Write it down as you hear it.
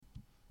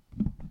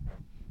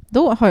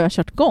Då har jag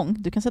kört igång.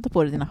 Du kan sätta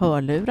på dig dina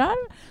hörlurar,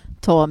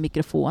 ta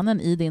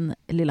mikrofonen i din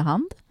lilla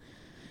hand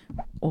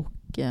och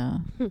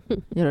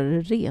göra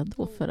dig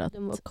redo för att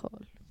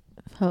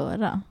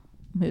höra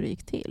hur det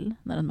gick till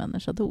när en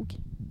människa dog.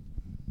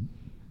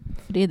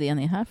 För det är det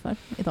ni är här för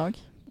idag.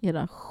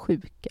 Era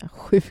sjuka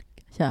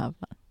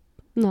jävlar.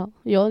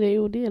 Ja, det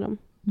gjorde ju de.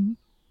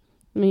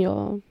 Men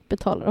jag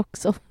betalar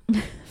också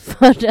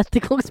för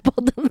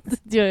rättegångspodden.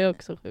 Det gör jag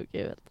också sjuk i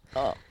huvudet.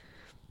 Ja.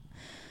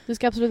 Du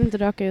ska absolut inte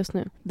röka just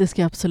nu. Det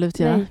ska jag absolut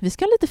göra. Nej. Vi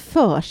ska ha lite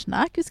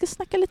försnack. Vi ska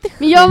snacka lite skit.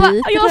 Men jag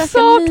har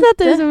saknat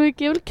dig så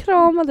mycket. Jag vill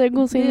krama dig och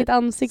gosa in mitt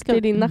ansikte i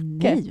din nacke.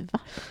 Nej, va?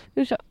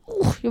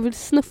 Jag vill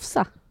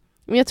snufsa.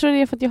 Men jag tror det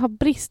är för att jag har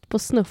brist på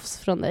snufs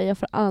från dig. Jag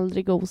får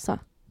aldrig gosa.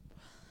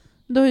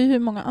 Du har ju hur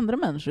många andra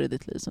människor i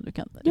ditt liv som du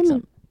kan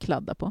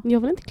kladda på. Jag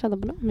vill inte kladda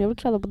på dem. Jag vill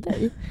kladda på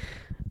dig.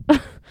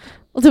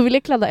 Och då vill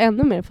jag kladda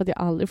ännu mer för att jag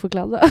aldrig får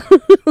kladda.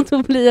 Och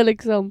då blir jag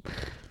liksom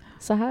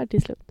så här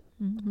till slut.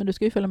 Men du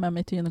ska ju följa med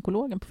mig till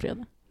gynekologen på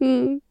fredag.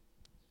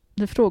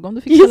 Du frågade om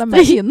du fick just följa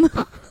med in.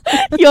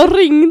 Jag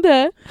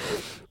ringde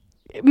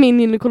min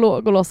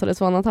gynekolog och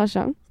låtsades vara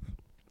Natasha.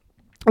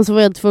 Och så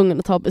var jag tvungen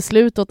att ta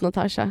beslut åt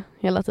Natasha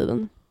hela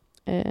tiden.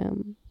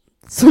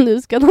 Så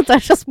nu ska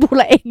Natasha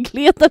spola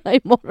äggledarna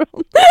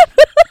imorgon.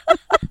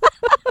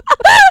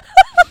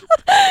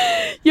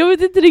 Jag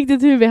vet inte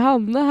riktigt hur vi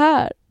hamnar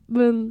här.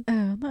 Men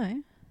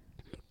nej.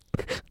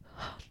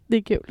 Det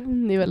är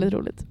kul. Det är väldigt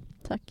roligt.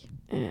 Tack.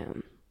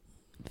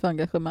 För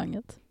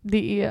engagemanget.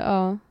 Det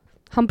är,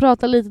 han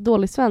pratar lite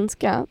dålig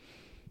svenska.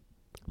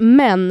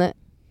 Men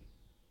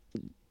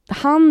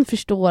han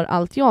förstår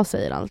allt jag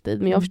säger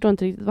alltid. Men jag förstår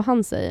inte riktigt vad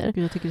han säger.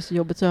 Jag tycker det är så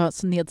jobbigt så jag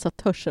har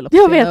nedsatt hörsel.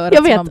 Jag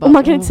vet. Och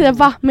man kan inte säga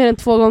va mer än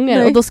 2 gånger.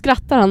 Nej. Och då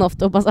skrattar han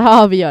ofta och bara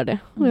ja, vi gör det.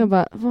 Och jag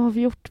bara, vad har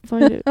vi gjort?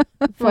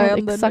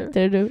 Vad exakt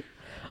är det du?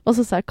 Och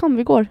så här, kom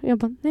vi går. Jag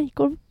bara, nej,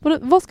 går.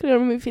 Vad ska du göra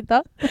med min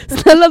fitta?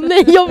 Snälla,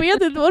 nej, jag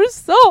vet inte vad du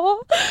sa.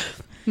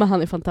 Men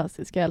han är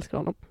fantastisk, jag älskar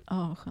honom.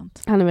 Ja,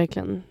 skönt. Han är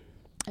verkligen...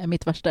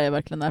 Mitt värsta är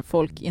verkligen när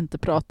folk inte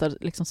pratar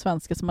liksom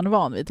svenska som man är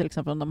van vid. Till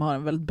exempel om de har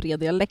en väldigt bred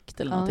dialekt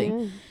eller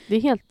någonting.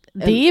 Ja.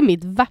 Det är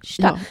mitt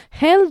värsta. Ja.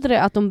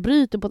 Hellre att de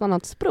bryter på ett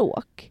annat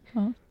språk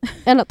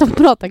än att de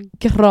pratar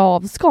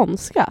grav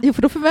skånska. Jo,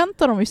 för då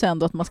förväntar de ju sig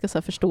ändå att man ska så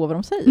här, förstå vad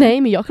de säger.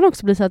 Nej, men jag kan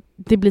också bli så att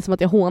det blir som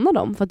att jag hånar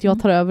dem för att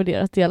jag tar över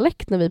deras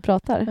dialekt när vi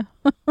pratar.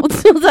 Och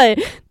så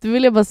här, då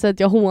vill jag bara säga att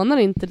jag hånar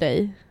inte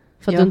dig.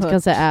 För att du inte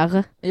kan säga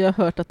R. Jag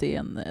har hört att det är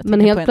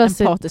en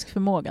empatisk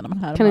förmåga när man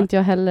här. Kan inte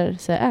jag heller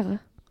säga R?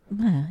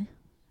 Nej.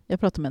 Jag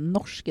pratade med en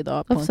norsk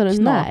idag på varför en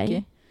knaki.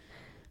 Nej?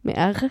 Med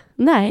R?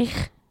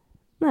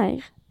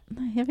 Nej,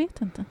 jag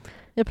vet inte.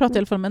 Jag pratade i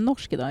alla fall med en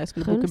norsk idag. Jag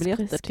skulle boka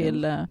biljetter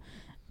till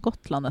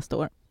Gotland nästa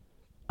år.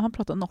 Han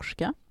pratar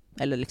norska.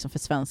 Eller liksom för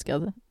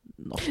svenskad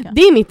norska.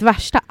 Det är mitt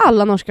värsta.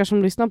 Alla norskar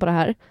som lyssnar på det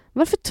här.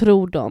 Varför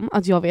tror de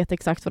att jag vet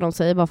exakt vad de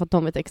säger bara för att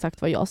de vet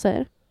exakt vad jag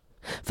säger?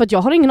 För att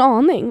jag har ingen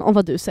aning om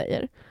vad du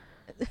säger.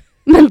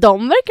 Men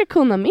de verkar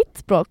kunna mitt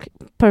språk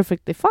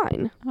perfectly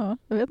fine. Ja,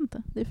 jag vet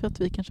inte. Det är för att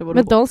vi kanske var.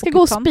 Men de ska gå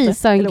och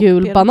spisa en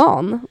gul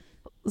banan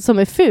som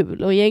är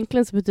ful. Och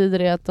egentligen så betyder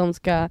det att de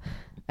ska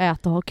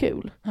äta och ha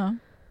kul. Ja.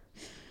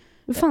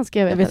 Hur fan ska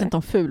jag veta? Jag vet inte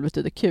om ful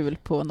betyder kul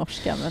på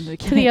norska. Men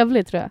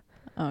trevligt tror jag.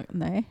 Ja,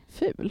 nej,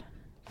 ful.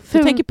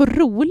 Du tänker på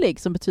rolig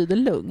som betyder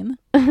lugn.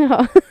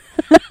 Ja.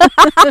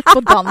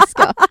 På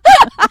danska.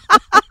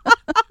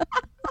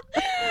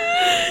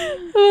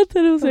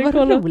 Vad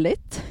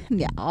roligt.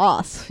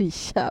 Ja, så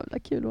jävla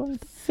kul var det.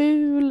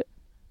 Ful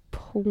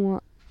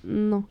på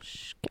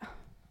norska.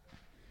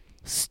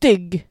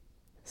 Stygg.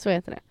 Så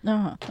heter det.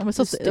 Jaha,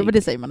 men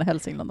det säger man i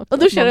Hälsingland också. Och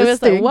då känner jag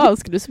så wow,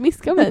 ska du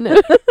smiska mig nu?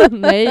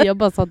 Nej, jag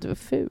bara sa att du är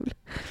ful.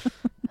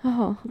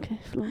 Jaha,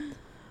 okej, förlåt.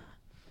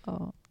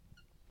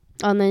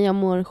 Ja, nej, jag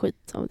mår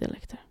skit av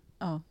dialekter.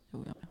 Ja,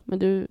 men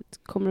du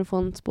kommer att få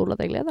en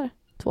spolad äggledare.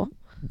 2,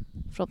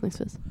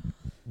 förhoppningsvis.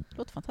 Det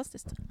låter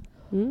fantastiskt.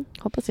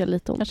 Hoppas jag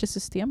lite om. Kanske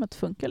systemet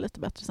funkar lite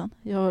bättre sen.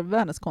 Jag har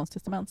världens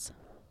konstigaste mens.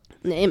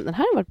 Nej, men den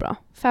här har varit bra.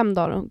 5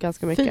 dagar och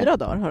ganska mycket. 4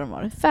 dagar har den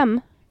varit.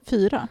 5.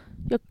 4.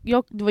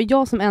 Det var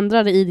jag som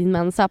ändrade i din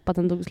mensapp att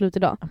den tog slut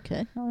idag.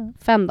 Okej.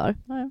 5 dagar.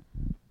 Ja.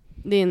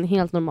 Det är en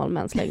helt normal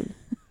menslängd.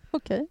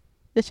 Okej.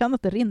 Jag känner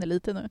att det rinner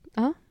lite nu.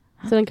 Ja.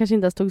 Så den kanske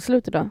inte ens tog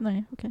slut idag.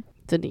 Nej, okej.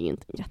 Så det är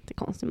inte en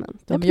jättekonstig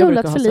mens. Du har jag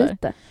knullat för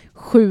lite.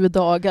 7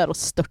 dagar och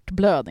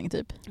störtblödning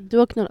typ. Du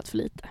har knullat för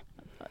lite.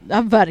 Det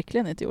har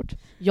verkligen inte gjort.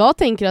 Jag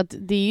tänker att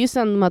det är ju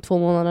sedan de här 2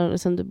 månaderna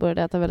sedan du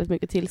började äta väldigt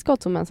mycket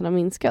tillskott som mensen har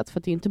minskat. För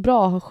att det är ju inte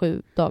bra att ha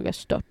 7 dagars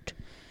stört.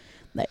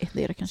 Nej,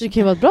 det är det kanske. Så det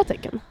kan ju vara ett bra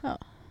tecken. Ja,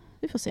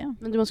 vi får se.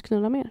 Men du måste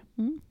knulla mer.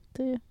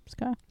 Det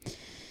ska jag.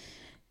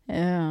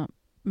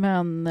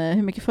 Men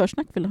hur mycket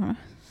försnack vill du ha?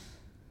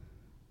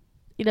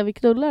 Innan vi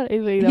knullar?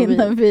 Eller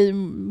innan vi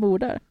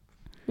mordar?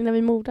 Innan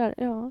vi mordar,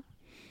 ja.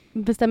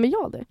 Bestämmer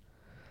jag det?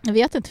 Jag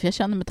vet inte, för jag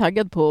känner mig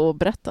taggad på att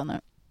berätta nu.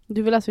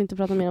 Du vill alltså inte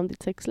prata mer om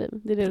ditt sexliv?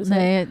 Det är det du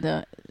säger? Nej,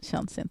 det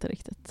känns inte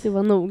riktigt. Det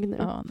var nog nu.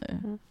 Ja,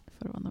 nu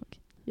får det vara nog.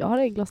 Jag har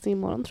ägglossning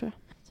imorgon tror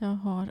jag. Jag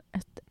har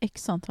ett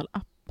x-antal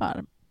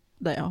appar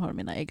där jag har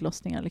mina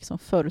ägglossningar liksom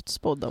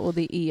förutspådda. Och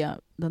det är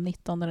den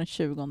 19, den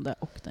 20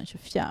 och den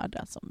 24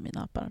 som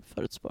mina appar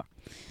förutspår.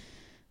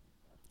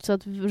 Så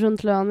att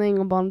runt löning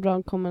och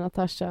barnbidrag kommer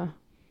Natasha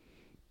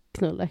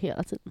knulla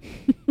hela tiden.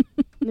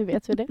 Nu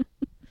vet vi det.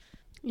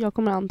 Jag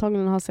kommer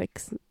antagligen ha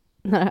sex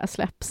när det här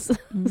släpps. Så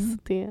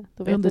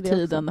då vet under det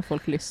tiden också. när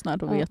folk lyssnar,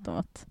 då vet de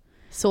att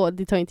så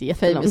det tar inte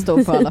jättelång. vi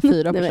står på alla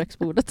 4 på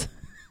köksbordet.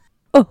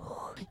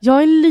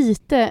 Jag är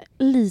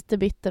lite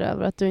bitter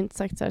över att du inte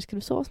sagt så här, ska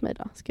du sova hos mig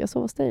idag? Ska jag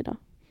sova hos dig idag?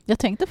 Jag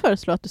tänkte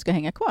föreslå att du ska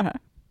hänga kvar här.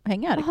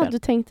 Hänga här ikväll. Du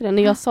tänkte det.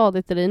 När jag sa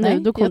det till dig nu, Nej,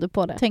 då kom du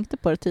på det. Jag tänkte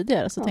på det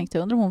tidigare, så tänkte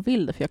jag undrar om hon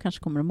vill det, för jag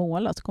kanske kommer att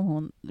måla, så kommer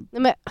hon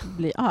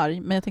bli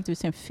arg. Men jag tänkte vi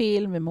ser en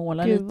film, vi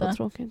målar lite.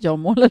 Jag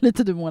målar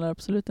lite, du målar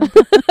absolut inte.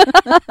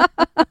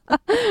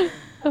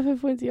 Varför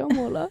får inte jag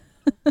måla?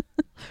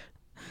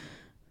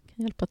 Jag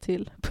kan hjälpa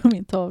till på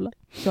min tavla.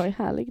 Jag är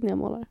härlig när jag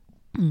målar.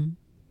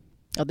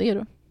 Ja, det är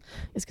du.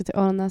 Jag ska till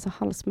öron, näsa,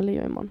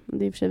 halsmiljö imorgon. Men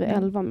det är i och för sig vid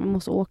 11, men jag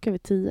måste åka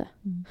vid 10.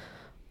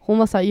 Hon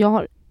var så här, jag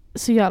har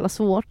så jävla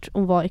svårt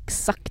att vara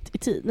exakt i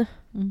tid.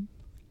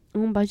 Och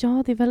hon bara,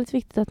 ja, det är väldigt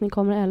viktigt att ni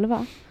kommer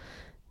 11.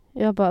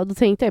 Jag bara, då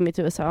tänkte jag i mitt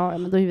huvud så här, ja,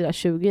 men då är vi där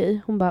 20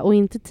 i. Hon bara, och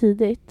inte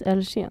tidigt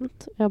eller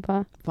sent. Jag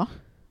bara, va?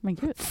 Men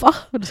gud, va?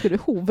 Då ska du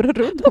hovra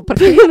runt på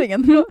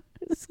parkeringen.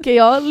 Ska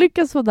jag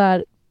lyckas vara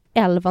där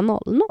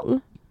 11:00?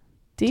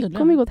 Det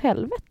kommer ju gå åt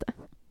helvete.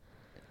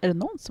 Är det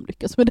någon som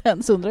lyckas med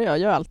den, så undrar jag. Jag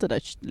gör alltid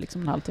där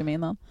liksom en halvtimme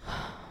innan.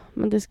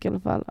 Men det ska i alla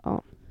fall,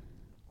 ja.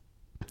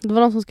 Det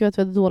var någon som skrev att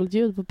vi hade dåligt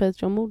ljud på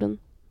Patreon-morden.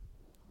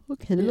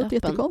 Okej, det låter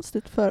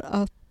jättekonstigt, för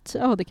att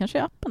det kanske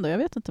är appen då, jag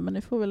vet inte, men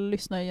ni får väl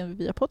lyssna igen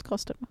via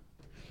podcaster.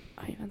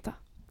 Aj, vänta.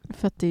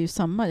 För att det är ju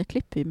samma, jag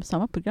klipper ju med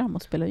samma program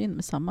och spelar in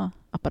med samma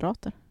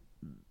apparater.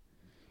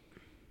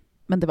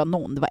 Men det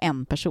var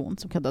en person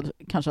som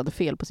kanske hade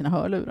fel på sina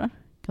hörlurar.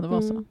 Kan det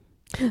vara så?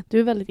 Du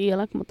är väldigt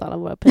elak mot alla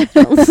våra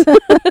patrons.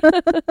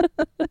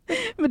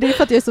 Men det är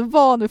för att jag är så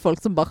van vid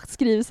folk som bara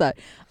skriver så här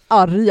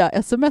arga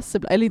sms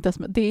ibland, eller inte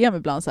sms, DM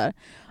ibland så här.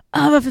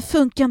 Varför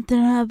funkar inte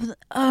det här?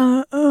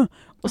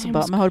 Och så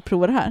bara, men har du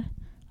provat det här?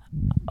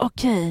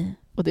 Okej.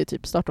 Och det är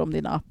typ starta om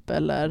din app,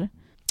 eller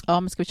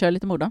men ska vi köra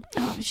lite mord då?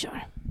 Ja, vi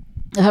kör.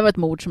 Det här var ett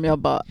mord som jag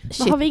bara, shit.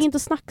 Men har vi inget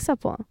att snacksa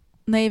på?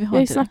 Nej, vi har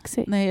jag inte är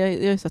snacksig. Nej,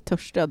 jag är så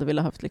törstig. Jag hade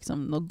velat haft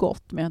liksom något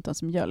gott, men jag har inte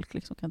ens mjölk.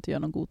 Liksom. Kan inte göra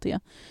någon god te.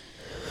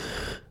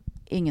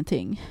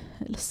 Ingenting.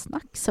 Eller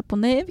snacksa på.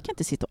 Nej, vi kan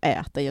inte sitta och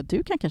äta. Ja,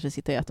 du kan kanske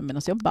sitta och äta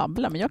medan jag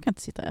babblar, men jag kan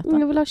inte sitta och äta.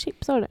 Jag vill ha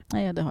chips, har du det?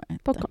 Nej, det har jag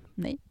inte. Popcorn?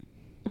 Nej.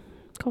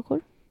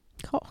 Kakor?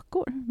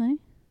 Kakor? Nej.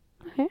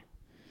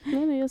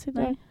 Nej, jag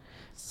sitter här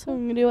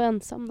hungrig och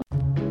ensam då.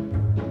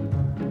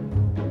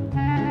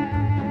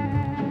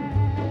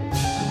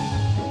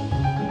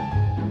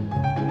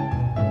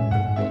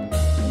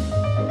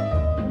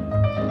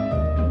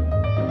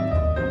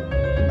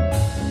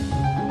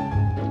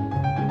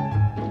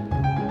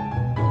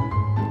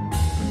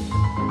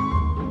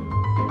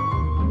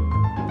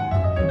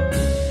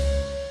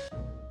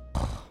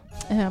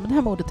 Men det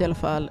här mordet i alla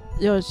fall,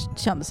 jag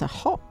kände så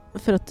här,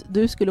 för att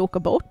du skulle åka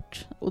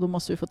bort och då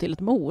måste vi få till ett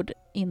mord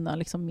innan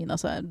liksom mina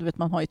så här, du vet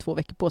man har ju 2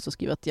 veckor på sig att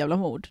skriva ett jävla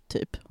mord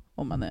typ,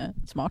 om man är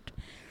smart.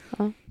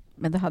 Ja.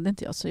 Men det hade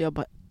inte jag, så jag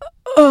bara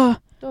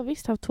Du har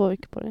visst haft 2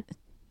 veckor på det.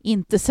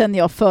 Inte sen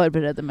jag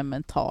förberedde mig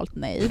mentalt,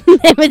 nej.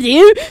 Nej, men det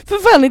är ju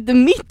för fan inte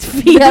mitt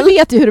fel. Jag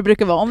vet ju hur det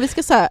brukar vara. Om vi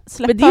ska så här,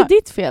 men det är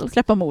ditt fel.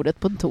 Släppa mordet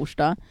på en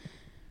torsdag,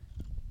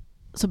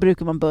 så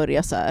brukar man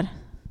börja så här,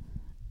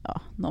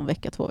 någon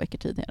vecka, 2 veckor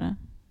tidigare.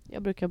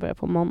 Jag brukar börja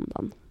på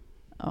måndagen.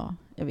 Ja,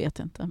 jag vet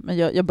inte. Men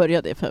jag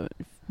började för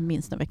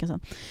minst en vecka sedan.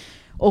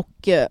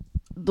 Och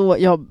då,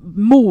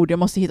 jag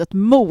måste hitta ett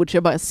mord, så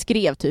jag bara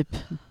skrev typ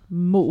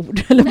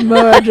mord eller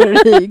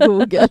murder i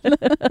Google.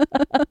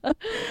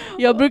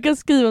 Jag brukar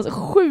skriva så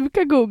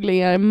sjuka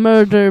googlingar.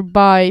 Murder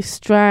by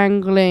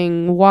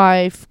strangling,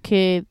 wife,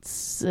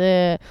 kids,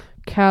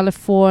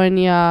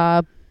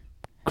 California,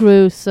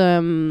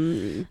 gruesome,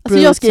 alltså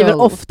jag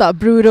skriver ofta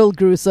brutal,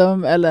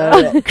 gruesome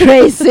eller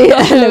crazy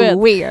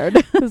eller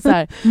weird. Så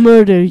här,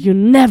 murder you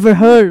never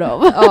heard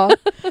of. Ja.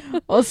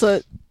 Och så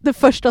det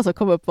första som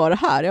kom upp var det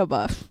här. Jag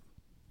bara,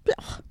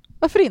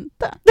 varför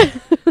inte?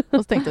 Och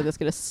så tänkte jag att jag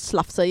skulle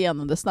slafsa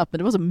igenom det snabbt, men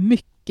det var så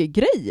mycket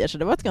grejer, så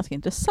det var ett ganska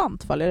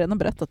intressant fall. Jag har redan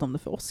berättat om det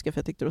för Oskar, för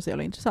jag tyckte det var så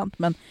jävla intressant,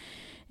 men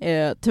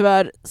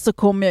tyvärr så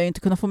kommer jag inte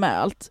kunna få med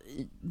allt.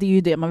 Det är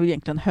ju det man vill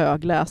egentligen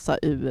högläsa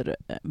ur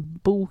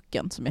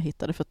boken som jag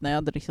hittade, för att när jag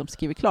hade liksom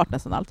skrivit klart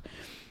nästan allt,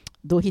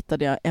 då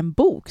hittade jag en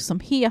bok som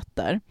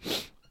heter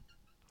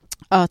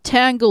A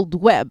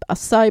Tangled Web, A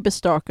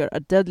Cyberstalker, A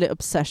Deadly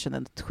Obsession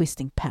and a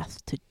Twisting Path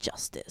to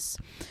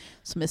Justice,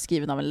 som är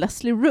skriven av en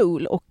Leslie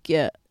Rule. Och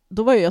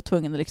då var jag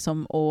tvungen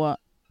liksom att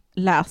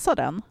läsa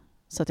den,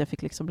 så att jag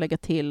fick liksom lägga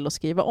till och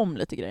skriva om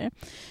lite grejer.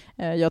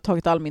 Jag har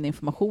tagit all min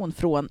information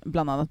från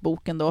bland annat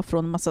boken då,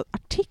 från en massa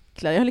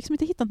artiklar. Jag har liksom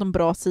inte hittat någon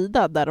bra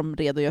sida där de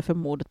redogör för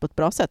mordet på ett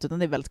bra sätt, utan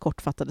det är väldigt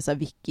kortfattade så här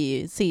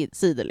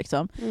wiki-sidor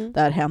liksom.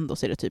 Där hände, och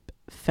så är det typ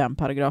 5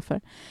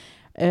 paragrafer.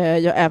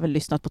 Jag har även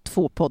lyssnat på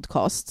 2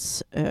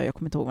 podcasts. Jag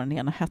kommer inte ihåg vad den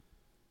ena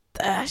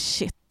hette.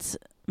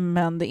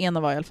 Men det ena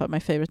var i alla fall My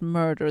Favorite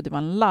Murder och det var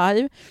en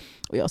live.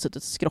 Och jag har suttit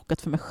och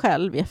skrockat för mig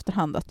själv i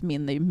efterhand att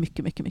min är ju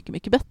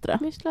mycket bättre.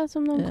 Visst lät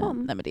som någon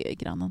kom? Nej, men det är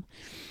grannen.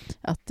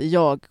 Att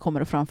jag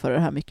kommer att framföra det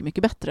här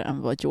mycket bättre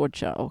än vad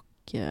Georgia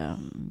och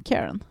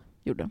Karen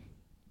gjorde.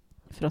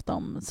 För att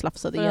de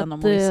slafsade igenom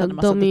och missade en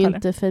massa de är detaljer. ju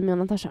inte Fame och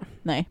Natasha.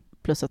 Nej,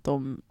 plus att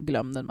de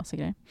glömde en massa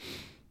grejer.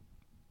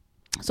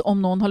 Så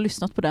om någon har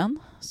lyssnat på den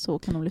så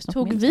kan de lyssna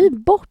på min. Tog vi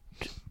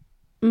bort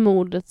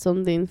mordet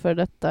som din för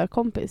detta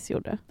kompis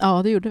gjorde?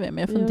 Ja, det gjorde vi,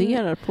 men jag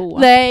funderar på...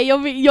 Nej, jag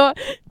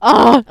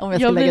om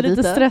jag blir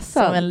lite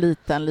stressad. Som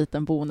en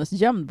liten bonus,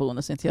 gömd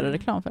bonus, inte göra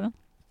reklam för den.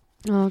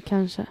 Ja,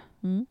 kanske.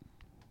 Mm.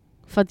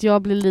 För att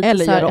jag blir lite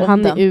eller så här,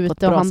 han är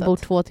ute och han sätt. Bor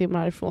 2 timmar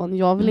härifrån.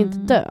 Jag vill inte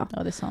dö.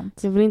 Ja, det är sant.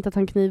 Jag vill inte att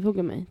han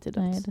knivhugger mig till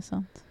döds. Nej, det är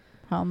sant.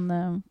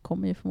 Han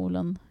kommer ju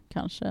förmodligen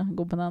kanske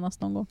gå bananas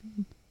någon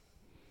gång.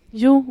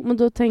 Jo, men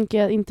då tänker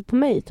jag inte på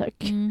mig,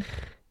 tack.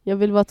 Jag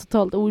vill vara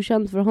totalt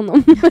okänd för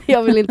honom.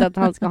 Jag vill inte att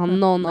han ska ha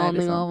någon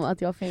aning om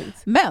att jag finns.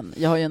 Men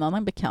jag har ju en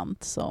annan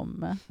bekant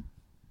som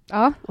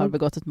har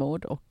begått ett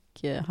mord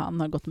och han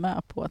har gått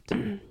med på att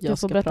jag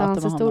ska prata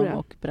med honom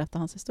och berätta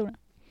hans historia.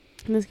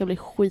 Det ska bli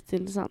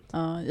skitintressant.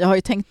 Jag har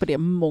ju tänkt på det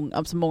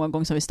många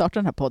gånger som vi startade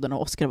den här podden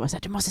och Oskar var så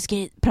här, du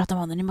måste prata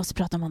med honom, ni måste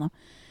prata med honom.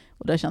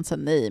 Och det känns så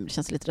här, nej, men det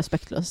känns lite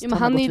respektlöst. Ja, men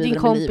han är ju din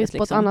kompis livet,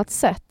 på ett annat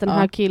sätt. Den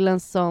här killen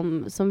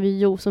som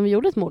vi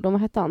gjorde ett mord om,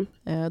 vad hette han?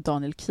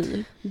 Daniel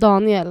Kiel.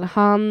 Daniel,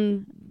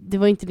 det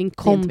var inte din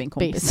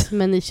kompis,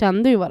 men ni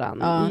kände ju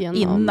varandra.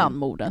 Innan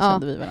morden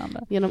kände vi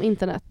varandra. Genom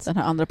internet. Den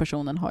här andra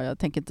personen jag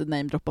tänker inte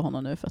namedroppa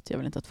honom nu för att jag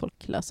vill inte att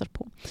folk läser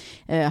på.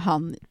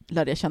 Han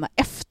lärde jag känna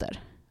efter.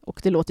 Och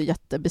det låter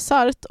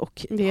jättebisarrt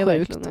och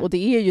sjukt. Och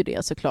det är ju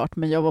det såklart.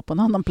 Men jag var på en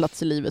annan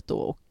plats i livet då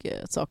och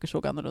saker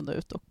såg annorlunda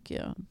ut. Och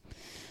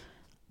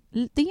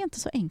det är inte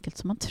så enkelt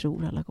som man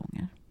tror alla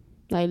gånger.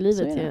 Nej,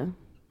 livet är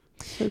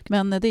sjukt.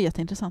 Men det är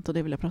jätteintressant och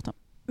det vill jag prata om.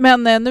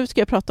 Men nu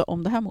ska jag prata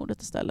om det här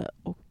mordet istället.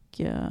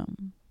 Och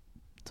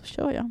då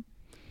kör jag.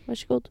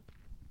 Varsågod.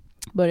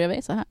 Börjar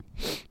vi så här.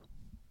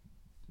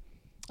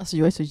 Alltså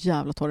jag är så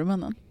jävla torr i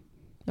munnen.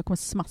 Jag kommer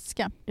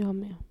smaska. Jag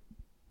med.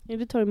 Är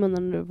du torr i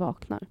munnen när du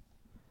vaknar?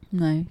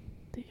 Nej.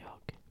 Det är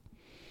jag.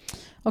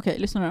 Okej,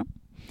 lyssna nu.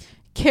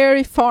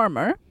 Carrie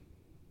Farmer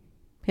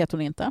heter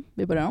hon inte.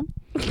 Vi börjar om.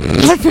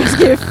 Varför jag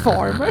skriver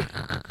Farmer?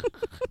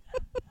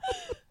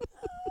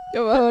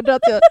 Jag hörde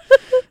att jag...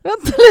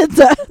 Vänta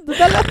lite. Det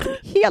där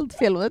lät helt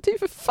fel. Jag tycker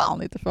för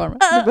fan inte Farmer.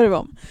 Nu börjar vi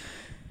om.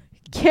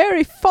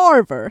 Carrie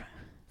Farver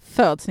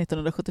föds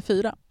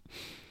 1974.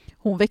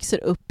 Hon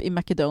växer upp i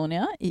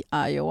Macedonia i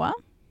Iowa.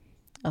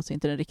 Alltså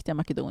inte den riktiga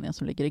Makedonien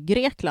som ligger i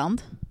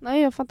Grekland.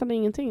 Nej, jag fattar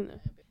ingenting nu.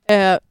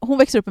 Hon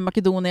växer upp i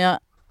Macedonia,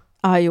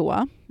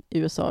 Iowa, i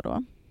USA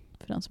då.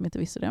 För den som inte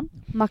visste det.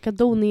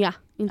 Macedonia,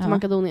 inte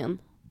Makedonien.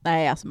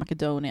 Nej, alltså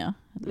Macedonia.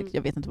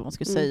 Jag vet inte vad man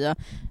skulle säga.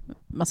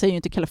 Man säger ju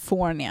inte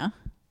California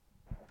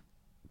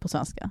på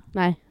svenska.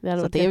 Nej,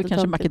 så det är ju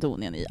kanske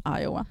Makedonien i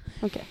Iowa.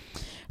 Okay.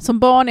 Som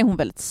barn är hon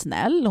väldigt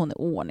snäll. Hon är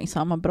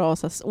ordningsam, har bra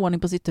ordning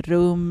på sitt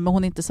rum.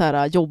 Hon är inte så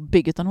här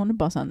jobbig utan hon är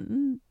bara så här,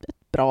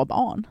 ett bra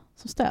barn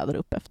som städar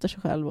upp efter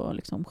sig själv och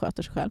liksom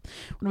sköter sig själv.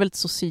 Hon är väldigt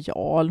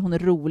social, hon är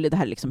rolig. Det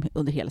här är liksom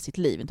under hela sitt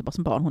liv, inte bara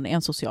som barn. Hon är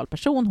en social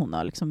person. Hon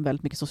har liksom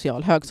väldigt mycket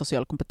hög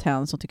social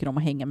kompetens. Hon tycker om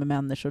att hänga med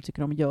människor,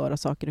 tycker om att göra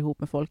saker ihop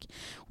med folk.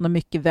 Hon har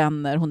mycket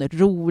vänner, hon är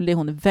rolig,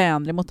 hon är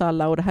vänlig mot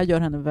alla och det här gör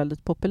henne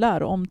väldigt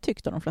populär och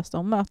omtyckt av de flesta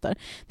hon möter.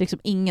 Det är liksom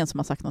ingen som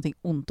har sagt något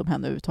ont om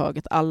henne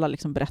överhuvudtaget. Alla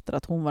liksom berättar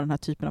att hon var den här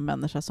typen av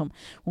människa som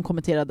hon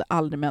kommenterade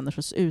aldrig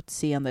människors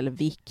utseende eller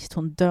vikt.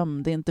 Hon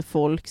dömde inte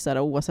folk så här,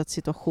 oavsett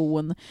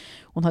situation.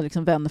 Hon hade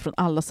liksom vänner från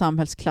alla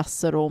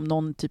samhällsklasser och om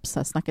någon typ så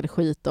här snackade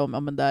skit om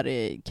men där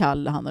är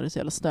Kalle, han hade så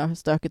jävla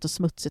stökigt och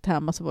smutsigt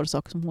hemma, så var det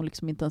saker som hon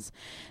liksom inte ens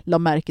la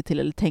märke till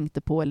eller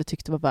tänkte på eller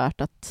tyckte var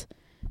värt att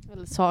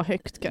eller sa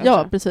högt kanske.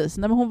 Ja, precis.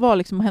 Nej, men hon var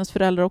liksom, hennes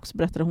föräldrar också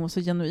berättade, hon var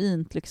så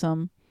genuint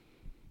liksom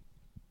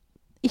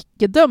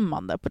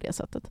icke-dömande på det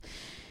sättet.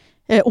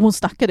 Och hon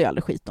snackade ju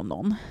aldrig skit om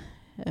någon.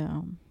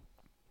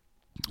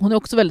 Hon är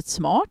också väldigt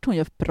smart. Hon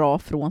gör bra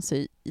från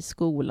sig i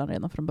skolan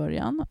redan från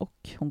början.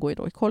 Och hon går ju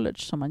då i college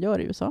som man gör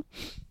i USA.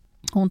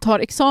 Hon tar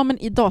examen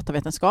i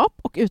datavetenskap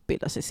och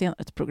utbildar sig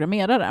senare till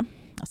programmerare.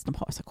 Alltså de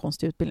har så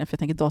konstig utbildning för jag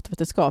tänker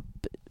datavetenskap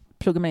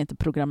pluggar man inte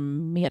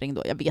programmering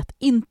då. Jag vet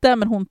inte,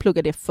 men hon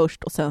pluggar det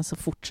först och sen så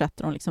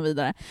fortsätter hon liksom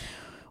vidare.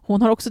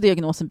 Hon har också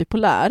diagnosen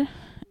bipolär,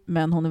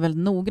 men hon är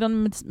väldigt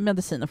noggrann med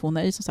mediciner för hon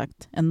är ju som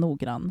sagt en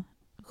noggrann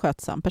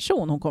skötsam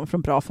person. Hon kommer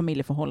från bra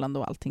familjeförhållande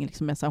och allting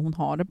liksom är så här, hon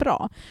har det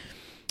bra.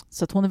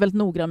 Så att hon är väldigt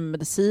noggrann med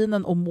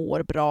medicinen och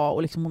mår bra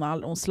och liksom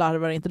hon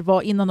slarvar inte. Det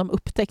var innan de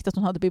upptäckte att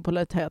hon hade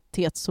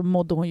bipolaritet så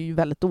mådde hon ju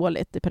väldigt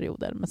dåligt i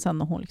perioder. Men sen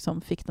när hon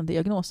liksom fick den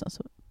diagnosen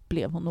så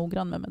blev hon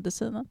noggrann med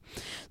medicinen.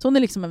 Så hon är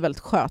liksom en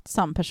väldigt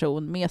skötsam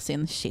person med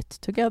sin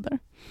shit together.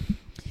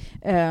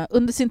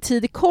 Under sin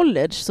tid i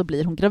college så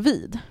blir hon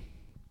gravid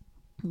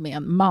med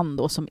en man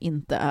då som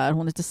inte är,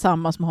 hon är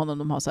tillsammans med honom,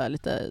 de har så här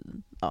lite,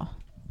 ja,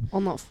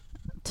 on-off.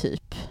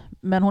 Typ.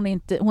 Men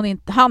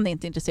han är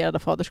inte intresserad av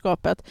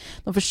faderskapet.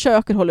 De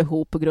försöker hålla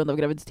ihop på grund av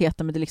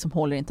graviditeten, men det liksom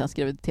håller inte ens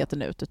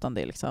graviditeten ut, utan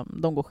det är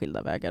liksom, de går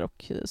skilda vägar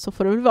och så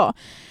får det väl vara.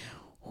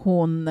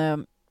 Hon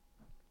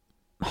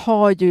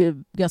har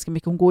ju ganska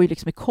mycket, hon går ju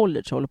liksom i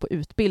college och håller på att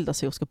utbilda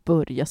sig och ska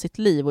börja sitt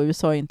liv, och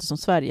USA är inte som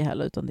Sverige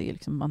heller, utan det är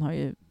liksom, man har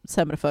ju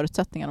sämre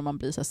förutsättningar om man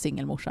blir så här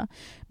singelmorsa.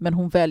 Men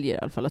hon väljer i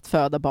alla fall att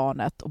föda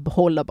barnet och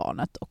behålla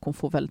barnet, och hon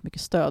får väldigt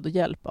mycket stöd och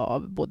hjälp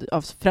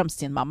av främst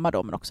sin mamma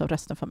då, men också av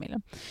resten av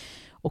familjen.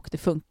 Och det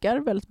funkar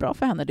väldigt bra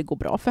för henne, det går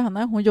bra för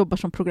henne. Hon jobbar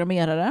som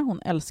programmerare,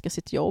 hon älskar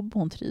sitt jobb,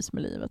 hon trivs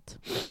med livet.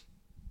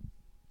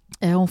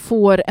 Hon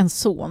får en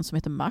son som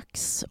heter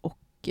Max, och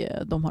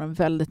de har en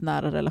väldigt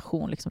nära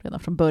relation liksom redan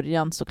från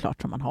början,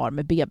 såklart, som man har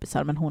med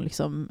bebisar, men hon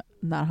liksom,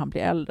 när han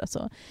blir äldre,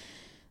 så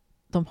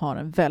de har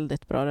en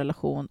väldigt bra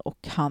relation,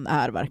 och han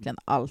är verkligen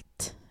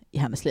allt i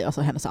hennes liv,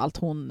 alltså hennes allt.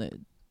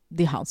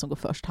 Det är han som går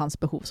först, hans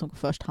behov som går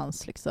först,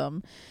 hans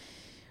liksom,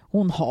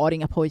 hon har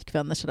inga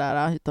pojkvänner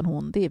sådär,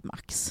 utan det är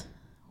Max.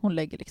 Hon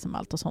lägger liksom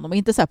allt hos honom, och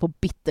inte så här på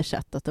bitter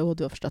sätt att du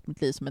har förstört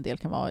mitt liv, som en del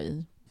kan vara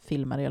i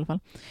filmer i alla fall,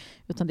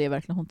 utan det är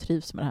verkligen, hon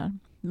trivs med det här.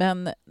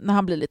 Men när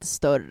han blir lite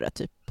större,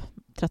 typ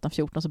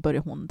 13-14, så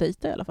börjar hon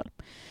dejta i alla fall.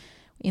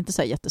 Inte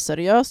så här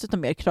jätteseriöst, utan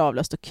mer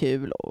kravlöst och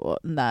kul, och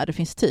när det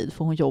finns tid,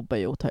 för hon jobbar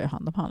ju och tar ju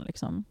hand om han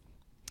liksom.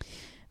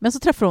 Men så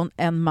träffar hon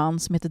en man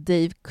som heter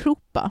Dave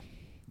Krupa.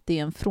 Det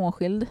är en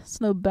frånskild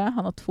snubbe,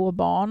 han har 2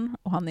 barn,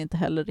 och han är inte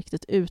heller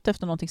riktigt ute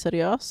efter någonting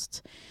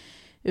seriöst,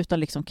 utan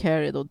liksom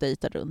Carrie då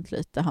dejtar runt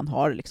lite. Han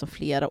har liksom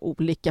flera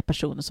olika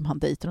personer som han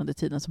dejtar under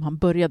tiden som han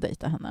börjar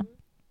dejta henne.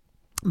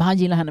 Men han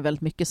gillar henne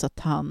väldigt mycket, så att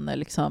han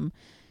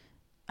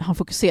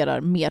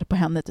fokuserar mer på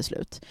henne till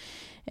slut.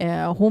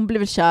 Hon blir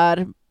väl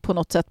kär på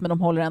något sätt, men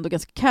de håller ändå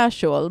ganska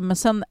casual. Men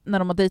sen när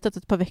de har dejtat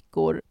ett par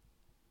veckor,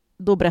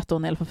 då berättar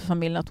hon i alla fall för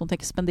familjen att hon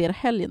tänker spendera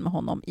helgen med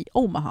honom i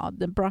Omaha,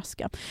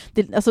 Nebraska.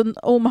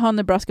 Omaha,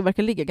 Nebraska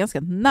verkar ligga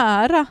ganska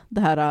nära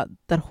det här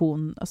där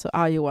hon, alltså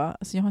Iowa,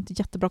 alltså jag har inte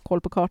jättebra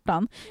koll på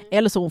kartan.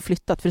 Eller så har hon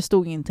flyttat, för det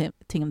stod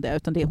ingenting om det,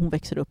 utan hon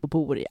växer upp och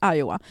bor i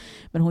Iowa.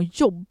 Men hon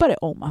jobbar i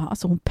Omaha,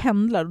 alltså hon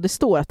pendlar, och det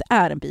står att det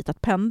är en bit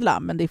att pendla,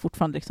 men det är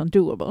fortfarande liksom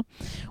doable.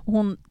 Och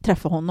hon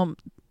träffar honom,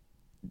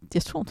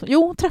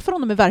 hon träffar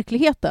honom i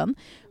verkligheten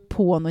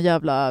på någon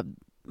jävla,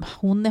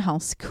 hon är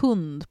hans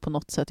kund på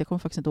något sätt. Jag kommer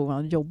faktiskt inte ihåg vad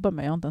han jobbar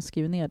med. Jag har inte ens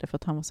skrivit ner det, för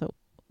att han var så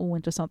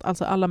ointressant.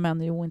 Alltså alla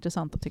män är ju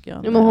ointressanta, tycker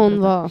jag. Ja, men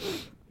hon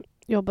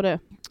jobbade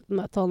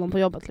med att ta honom på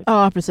jobbet. Liksom.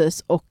 Ja,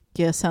 precis. Och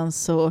sen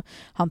så,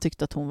 han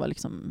tyckte att hon var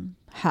liksom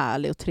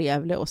härlig och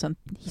trevlig, och sen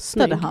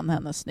hittade han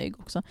henne snygg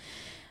också.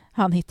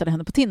 Han hittade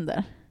henne på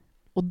Tinder.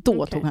 Och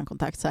då tog han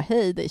kontakt, så här,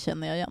 hej, dig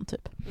känner jag igen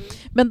typ.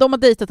 Men de har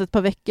dejtat ett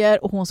par veckor,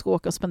 och hon ska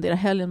åka och spendera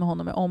helgen med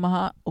honom i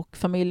Omaha, och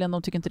familjen,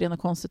 de tycker inte det är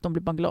något konstigt, de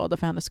blir bara glada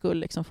för hennes skull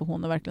liksom, för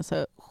hon är verkligen så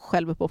här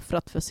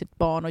självuppofrat för sitt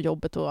barn och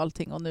jobbet och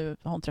allting, och nu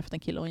har hon träffat en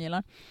kille hon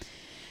gillar.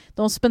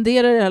 De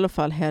spenderar i alla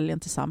fall helgen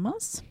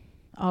tillsammans.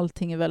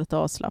 Allting är väldigt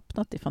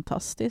avslappnat, det är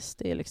fantastiskt,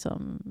 det är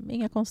liksom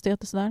inga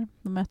konstigheter sådär.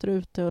 De äter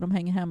ute och de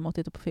hänger hemma och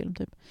tittar på film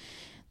typ.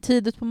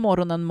 Tidigt på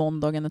morgonen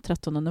måndagen den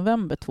 13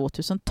 november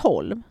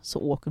 2012 så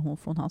åker hon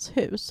från hans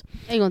hus.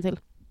 En gång till.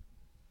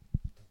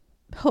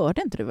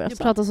 Hörde inte du vad jag sa?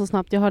 Du pratar så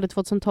snabbt, jag hörde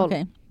 2012.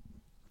 Okay.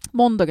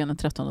 Måndagen den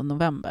 13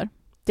 november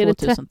 2012. Det är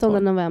den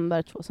 13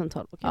 november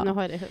 2012. Okej, nu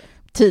har jag det i huvudet.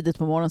 Tidigt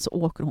på morgonen så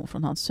åker hon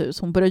från hans hus.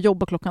 Hon börjar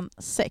jobba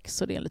 6:00,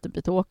 så det är en liten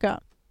bit att åka.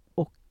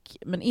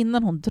 Men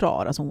innan hon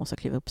drar, alltså hon måste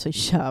kliva upp så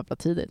jävla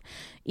tidigt.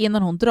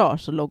 Innan hon drar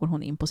så loggar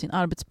hon in på sin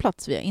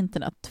arbetsplats via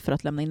internet för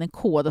att lämna in en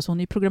kod. Alltså hon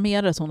är ju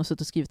programmerare, så hon har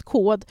suttit och skrivit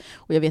kod.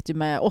 Och jag vet ju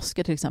med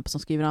Oscar till exempel,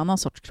 som skriver en annan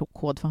sorts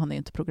kod, för han är ju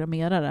inte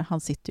programmerare.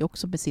 Han sitter ju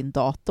också med sin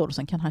dator, och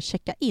sen kan han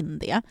checka in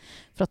det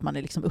för att man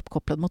är liksom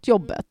uppkopplad mot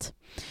jobbet.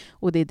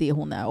 Och det är det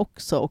hon är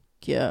också.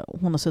 Och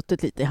hon har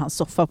suttit lite i hans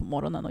soffa på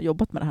morgonen och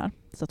jobbat med det här.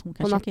 Så att hon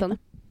kan checka in det.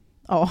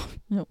 Ja,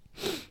 jo.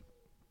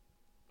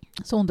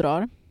 Så hon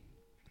drar.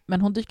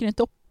 Men hon dyker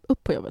inte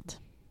upp på jobbet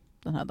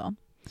den här dagen.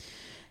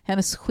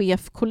 Hennes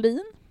chef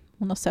Colleen,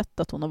 hon har sett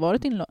att hon har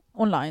varit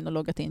online och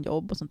loggat in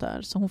jobb och sånt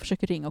där, så hon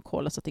försöker ringa och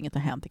kolla så att inget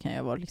har hänt. Det kan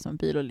ju vara liksom en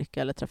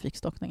bilolycka eller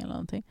trafikstockning eller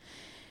någonting.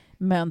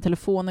 Men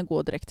telefonen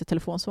går direkt till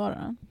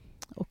telefonsvararen.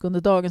 Och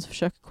under dagen så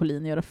försöker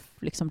Colleen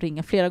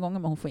ringa flera gånger,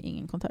 men hon får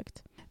ingen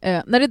kontakt.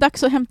 När det är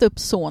dags att hämta upp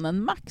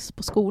sonen Max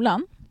på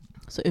skolan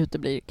så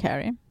uteblir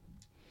Carrie.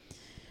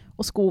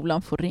 Och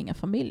skolan får ringa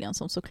familjen,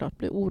 som såklart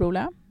blir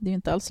oroliga. Det är ju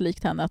inte alls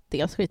likt henne att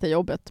dels skita i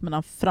jobbet,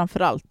 men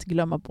framförallt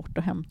glömma bort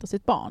att hämta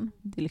sitt barn.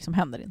 Det liksom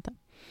händer inte.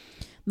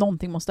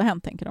 Någonting måste ha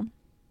hänt, tänker de.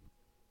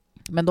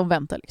 Men de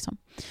väntar liksom.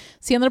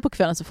 Senare på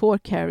kvällen så får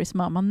Carries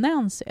mamma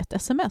Nancy ett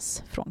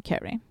sms från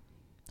Carrie.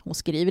 Hon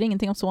skriver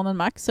ingenting om sonen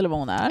Max eller vad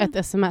hon är. Ett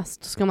sms,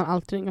 då ska man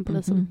alltid ringa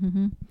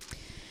polisen.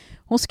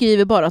 Hon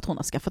skriver bara att hon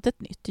har skaffat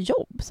ett nytt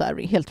jobb. Så här,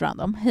 helt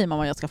random. Hej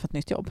mamma, jag har skaffat ett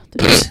nytt jobb.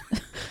 Typ.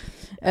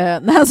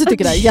 Nancy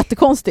tycker det här är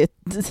jättekonstigt.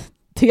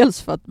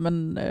 Dels för att,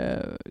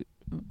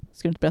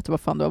 ska du inte berätta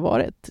vad fan du har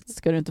varit?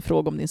 Ska du inte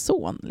fråga om din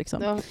son?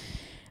 Liksom? Ja.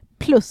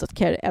 Plus att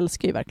Carrie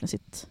älskar ju verkligen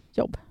sitt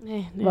jobb.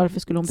 Nej. Varför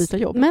skulle hon byta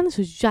jobb? Men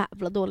så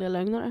jävla dåliga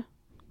lögnare.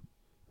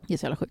 Det är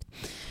så jävla sjukt.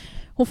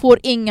 Hon får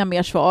inga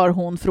mer svar.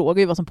 Hon frågar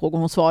ju vad som pågår.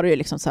 Hon svarar ju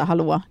liksom så här: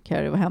 hallå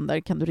Carrie, vad händer?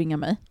 Kan du ringa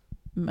mig?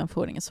 Men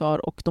får inget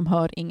svar och de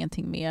hör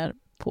ingenting mer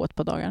på ett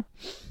par dagar.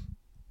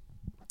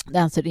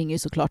 Nancy ringer ju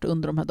såklart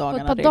under de här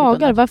dagarna. På ett par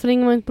dagar? Varför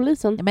ringer man inte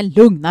polisen? Ja, men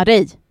lugna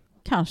dig!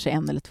 Kanske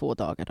 1 eller 2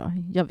 dagar då.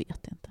 Jag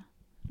vet inte.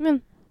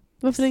 Men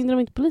varför ringde de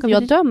inte polisen?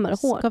 Jag dömer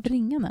hårt. Ska vi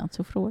ringa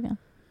Nancy och fråga?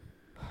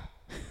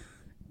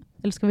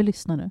 Eller ska vi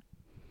lyssna nu?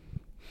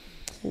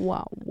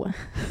 Wow.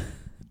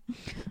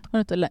 Har du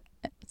inte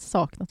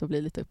saknat att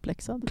bli lite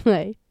uppläxad?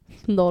 Nej,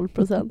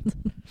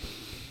 0%.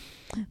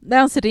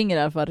 Nancy ringer i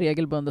alla fall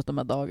regelbundet de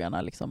här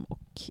dagarna liksom,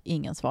 och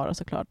ingen svarar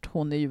såklart.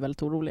 Hon är ju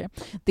väldigt orolig.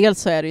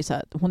 Dels så är det ju så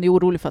här, hon är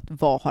orolig för att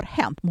vad har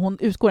hänt, men hon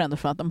utgår ändå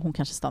från att hon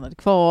kanske stannade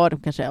kvar,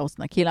 hon kanske är hos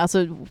den här killen. Alltså,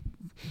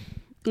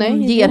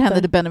 hon ger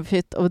henne the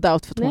benefit of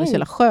doubt för att hon är så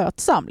jävla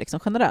skötsam liksom,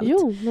 generellt.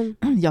 Jo,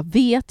 men... Jag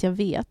vet.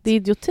 Det är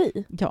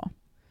idioti. Ja.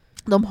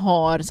 De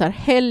har så här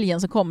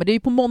helgen som kommer, det är ju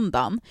på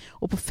måndagen,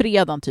 och på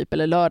fredagen typ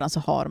eller lördagen så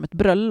har de ett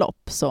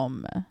bröllop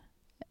som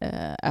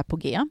är på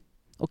G.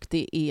 Och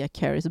det är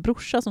Carries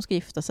brorsa som ska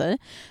gifta sig.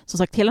 Som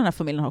sagt, hela den här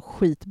familjen har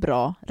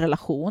skitbra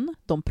relation.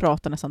 De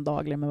pratar nästan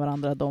dagligen med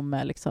varandra. De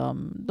är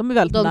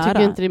väldigt nära. De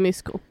tycker inte det är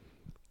mysko.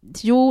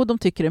 Jo, de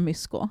tycker det är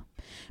mysko.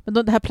 Men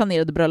det här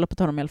planerade bröllopet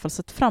har de i alla fall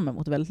sett fram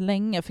emot väldigt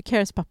länge. För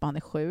Carries pappa, han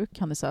är sjuk.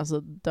 Han är så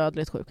alltså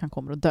dödligt sjuk. Han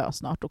kommer att dö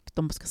snart. Och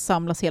de ska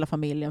samlas hela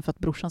familjen för att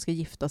brorsan ska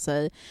gifta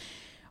sig.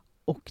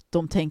 Och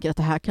de tänker att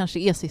det här kanske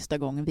är sista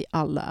gången vi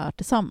alla är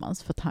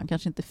tillsammans. För att han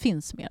kanske inte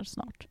finns mer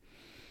snart.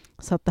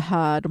 Så att de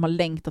har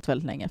längtat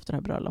väldigt länge efter det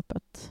här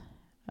bröllopet.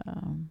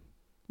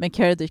 Men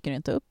Carrie dyker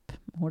inte upp.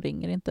 Hon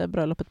ringer inte.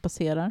 Bröllopet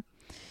passerar.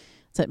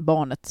 Sen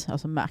barnet,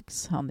 alltså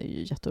Max, han är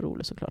ju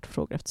jätteorolig såklart och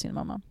frågar efter sin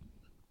mamma.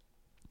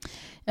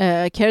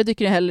 Carrie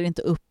dyker heller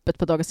inte upp ett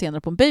par dagar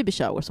senare på en baby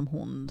shower som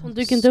hon... Hon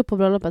dyker inte upp på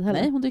bröllopet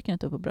heller? Nej, hon dyker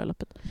inte upp på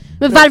bröllopet.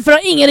 Men varför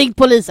har ingen ringt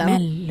polisen?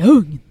 Men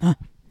lugna!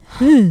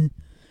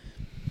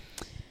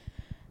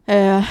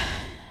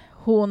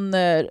 Hon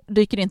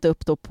dyker inte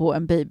upp då på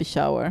en baby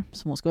shower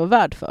som hon ska vara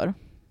värd för.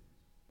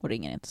 Hon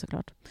ringer inte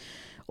såklart.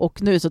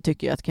 Och nu så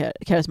tycker jag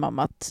att Carries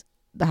mamma att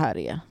det här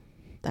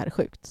är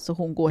sjukt. Så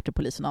hon går till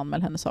polisen och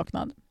anmäler henne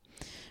saknad.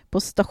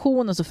 På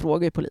stationen så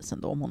frågar ju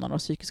polisen då om hon har några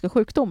psykiska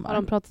sjukdomar. Har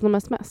de pratat om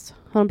sms?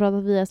 Har de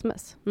pratat via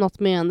sms? Något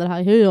med det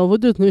här, hej jag var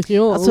dött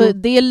ja. Alltså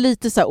det är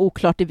lite så här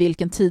oklart i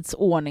vilken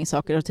tidsordning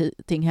saker och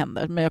ting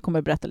händer. Men jag kommer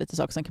att berätta lite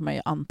saker. Sen kan man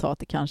ju anta att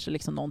det kanske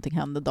liksom någonting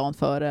hände dagen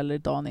före eller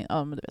dagen innan.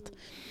 Ja, men du vet.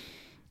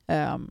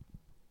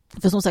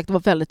 För som sagt, det var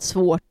väldigt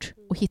svårt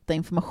att hitta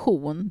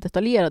information,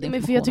 detaljerad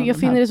information. Men för jag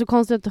finner det så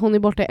konstigt att hon är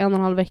borta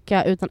 1,5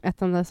 vecka utan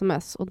ett enda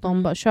sms och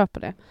de bara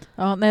köper det.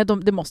 Ja, nej,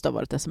 det måste ha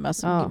varit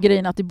sms. Ja.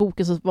 Grejen är att i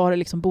boken så var det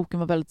liksom, boken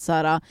var väldigt så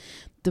här,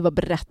 det var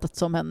berättat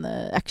som en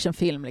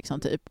actionfilm liksom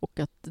typ, och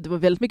att det var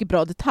väldigt mycket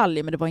bra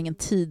detaljer men det var ingen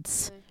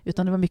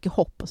utan det var mycket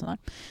hopp och sådär.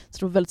 Så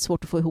det var väldigt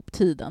svårt att få ihop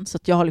tiden. Så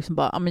att jag har liksom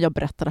bara, men jag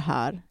berättar det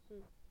här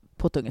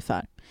på ett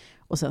ungefär.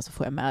 Och sen så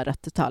får jag med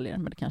rätt detaljer,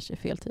 men det kanske är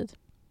fel tid.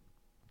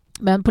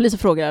 Men polisen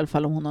frågar i alla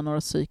fall om hon har några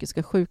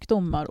psykiska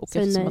sjukdomar och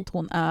eftersom att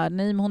hon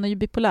är ju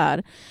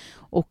bipolär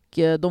och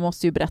de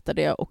måste ju berätta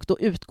det och då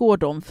utgår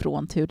de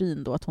från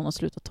teorin då att hon har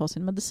slutat ta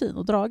sin medicin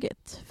och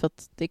dragit. För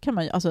att det kan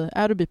man ju, alltså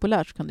är du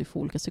bipolär så kan du få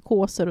olika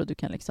psykoser och du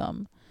kan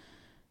liksom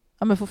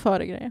få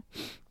före grejer.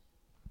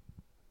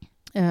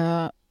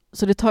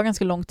 Så det tar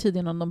ganska lång tid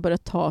innan de börjar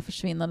ta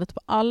försvinnandet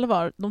på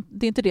allvar.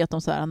 Det är inte det att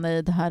de säger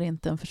nej, det här är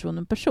inte en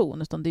försvunnen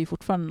person, utan det är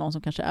fortfarande någon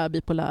som kanske är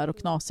bipolär och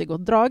knasig och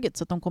dragit.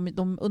 Så att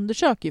de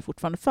undersöker ju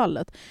fortfarande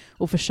fallet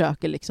och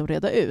försöker liksom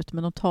reda ut,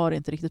 men de tar det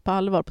inte riktigt på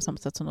allvar på samma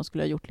sätt som de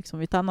skulle ha gjort liksom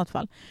vid ett annat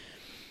fall.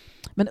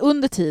 Men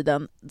under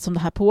tiden som det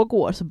här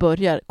pågår så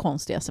börjar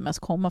konstiga sms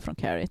komma från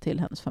Carrie till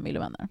hennes familj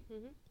och vänner.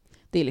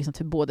 Det är liksom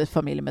till både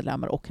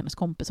familjemedlemmar och hennes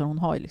kompisar. Hon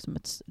har ju liksom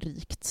ett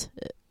rikt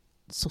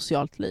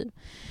socialt liv.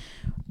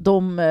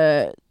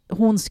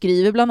 Hon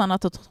skriver bland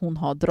annat att hon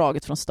har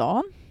dragit från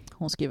stan.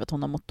 Hon skriver att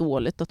hon har mått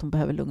dåligt, att hon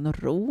behöver lugn och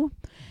ro.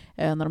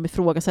 När de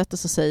ifrågasätter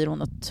så säger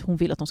hon att hon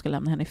vill att de ska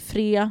lämna henne i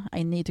fred.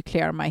 I need to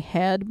clear my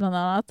head, bland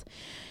annat.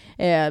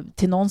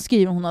 Till någon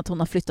skriver hon att hon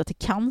har flyttat till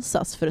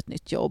Kansas för ett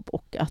nytt jobb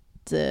och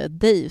att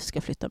Dave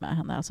ska flytta med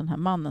henne, alltså den här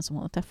mannen som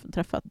hon har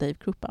träffat, Dave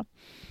Krupa.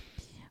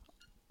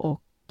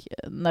 Och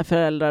när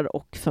föräldrar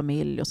och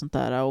familj och sånt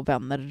där och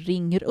vänner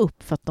ringer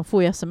upp, för att de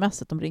får ju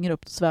sms, de ringer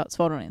upp, då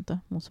svarar hon inte.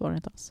 Hon svarar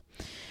inte alls.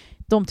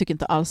 De tycker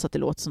inte alls att det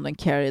låter som den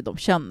Carrie de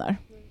känner.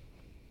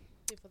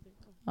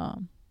 Ja.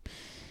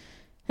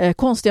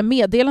 Konstiga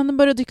meddelanden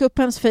börjar dyka upp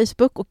på hennes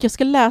Facebook och jag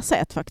ska läsa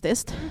ett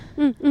faktiskt.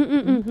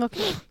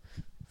 Okay.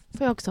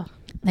 Får jag också?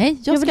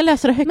 Nej, jag ska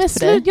läsa det högt för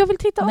dig. Jag vill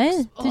titta också.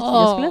 Nej,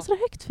 jag ska läsa det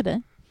högt för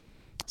dig.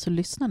 Så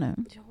lyssna nu.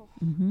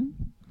 Mm-hmm.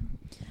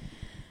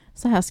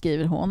 Så här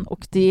skriver hon.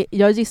 Och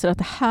jag gissar att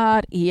det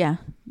här är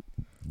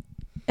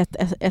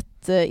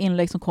ett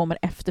inlägg som kommer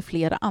efter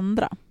flera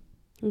andra.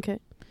 Okej.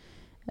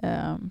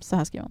 Så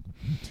här skriver hon.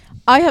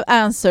 I have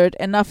answered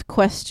enough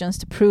questions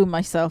to prove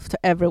myself to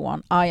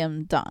everyone. I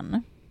am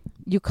done.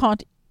 You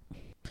can't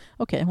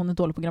Okej, hon är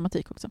dålig på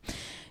grammatik också.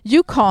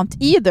 You can't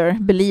either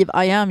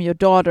believe I am your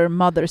daughter,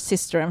 mother,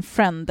 sister and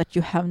friend that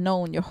you have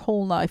known your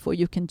whole life, or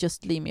you can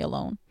just leave me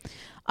alone.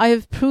 I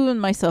have proven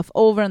myself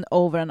over and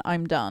over and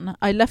I'm done.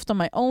 I left on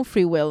my own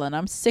free will and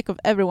I'm sick of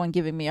everyone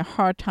giving me a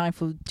hard time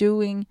for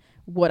doing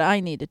what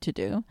I needed to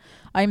do.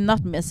 I'm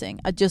not missing.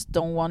 I just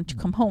don't want to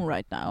come home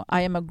right now.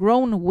 I am a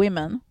grown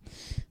woman.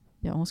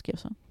 Ja, hon skrev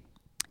så.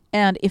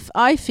 And if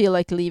I feel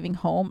like leaving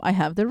home, I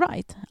have the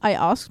right. I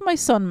asked my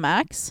son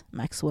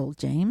Maxwell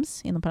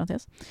James, inom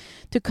parentes,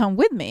 to come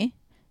with me,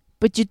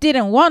 but you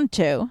didn't want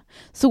to.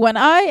 So when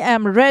I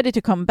am ready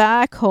to come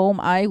back home,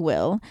 I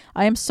will.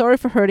 I am sorry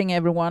for hurting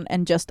everyone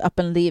and just up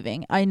and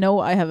leaving. I know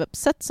I have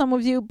upset some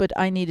of you, but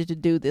I needed to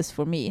do this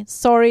for me.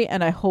 Sorry,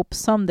 and I hope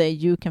someday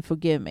you can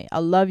forgive me. I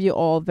love you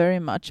all very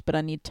much, but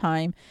I need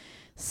time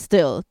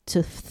still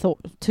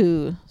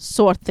to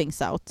sort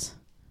things out.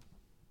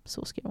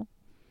 Så skrev hon.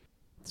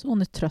 Så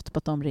hon är trött på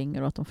att de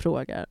ringer och att de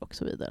frågar och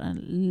så vidare.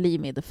 Leave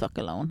me the fuck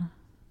alone.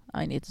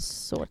 I need to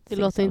sort Det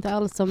låter out. Inte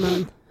alls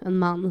som en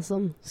man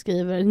som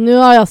skriver: nu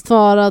har jag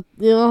svarat,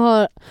 jag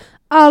har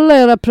alla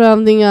era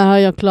prövningar har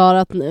jag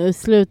klarat nu,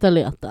 sluta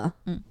leta.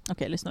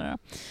 Okej, lyssna nu då.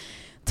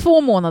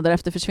 2 månader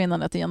efter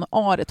försvinnandet i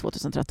januari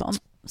 2013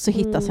 så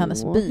hittas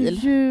hennes bil.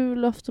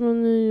 Julafton och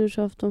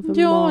nyårsafton för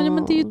ja,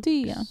 men det är ju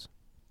det.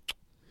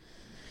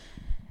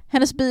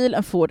 Hennes bil,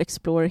 en Ford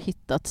Explorer,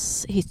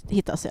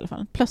 hittas i alla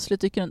fall.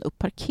 Plötsligt dyker den upp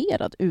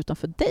parkerad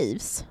utanför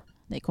Daves.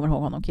 Ni kommer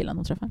ihåg honom, killen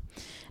de träffar.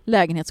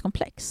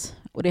 Lägenhetskomplex.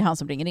 Och det är han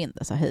som ringer in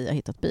det. Så hej, jag har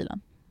hittat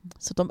bilen.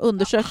 Så de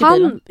undersöker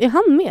bilen. Är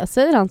han med?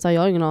 Säger han så här,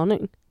 jag har ingen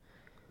aning.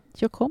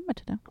 Jag kommer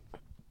till det.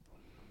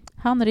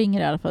 Han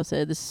ringer i alla fall och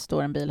säger, det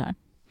står en bil här.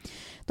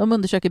 De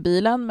undersöker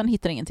bilen men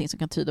hittar ingenting som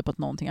kan tyda på att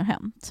någonting har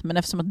hänt. Men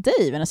eftersom att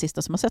Dave är den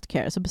sista som har sett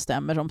Carrie så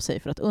bestämmer de sig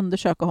för att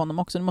undersöka honom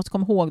också. Ni måste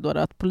komma ihåg då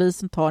att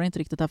polisen tar inte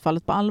riktigt det här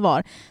fallet på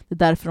allvar. Det är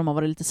därför de har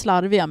varit lite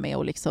slarviga med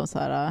och liksom så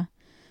här,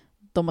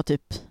 de har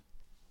typ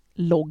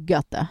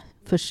loggat det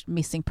för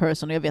missing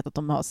person. Och jag vet att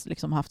de har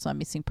liksom haft så här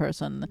missing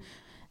person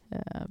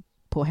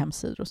på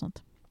hemsidor och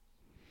sånt.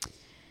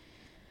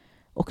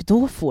 Och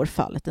då får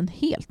fallet en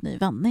helt ny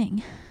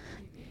vändning.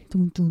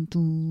 Dun, dun,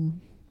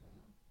 dun.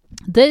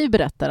 Dave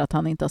berättar att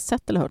han inte har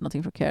sett eller hört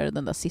någonting från Carrie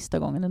den där sista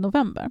gången i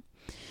november.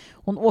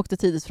 Hon åkte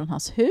tidigt från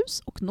hans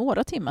hus och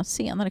några timmar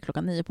senare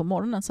 9:00 på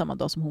morgonen samma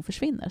dag som hon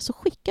försvinner så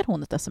skickar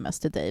hon ett sms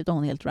till Dave där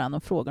hon helt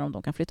random frågar om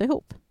de kan flytta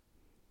ihop.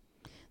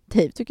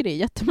 Dave tycker det är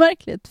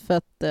jättemärkligt för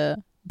att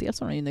dels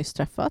har de ju nyss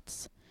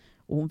träffats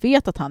och hon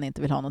vet att han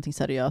inte vill ha någonting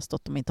seriöst och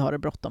att de inte har det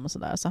bråttom och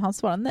sådär. Så han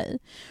svarar nej.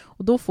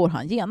 Och då får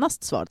han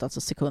genast svaret,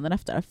 alltså sekunden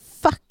efter.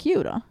 Fuck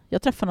you då.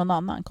 Jag träffar någon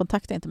annan.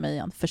 Kontakta inte mig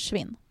igen.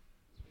 Försvinn.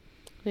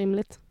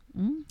 Rimligt.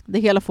 Det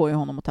hela får ju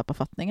honom att tappa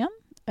fattningen.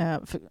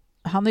 För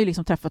han har ju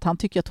liksom träffat, han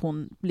tycker att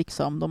hon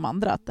liksom de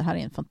andra, att det här är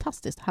en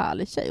fantastiskt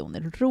härlig tjej. Hon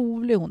är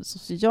rolig, hon är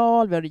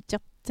social, vi har det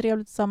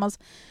jättetrevligt tillsammans.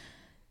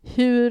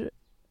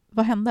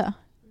 Vad hände?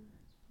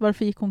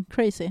 Varför gick hon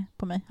crazy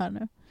på mig här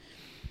nu?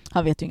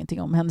 Han vet ju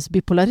ingenting om hennes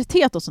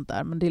bipolaritet och sånt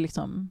där, men det är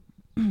liksom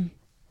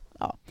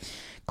ja.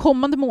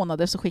 Kommande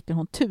månader så skickar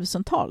hon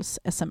tusentals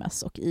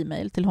sms och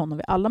e-mail till honom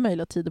vid alla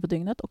möjliga tider på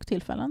dygnet och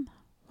tillfällen.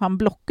 Han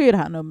blockar ju det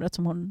här numret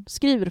som hon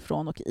skriver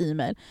ifrån och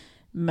e-mail,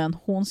 men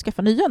hon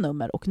skaffar nya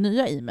nummer och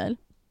nya e-mail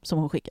som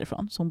hon skickar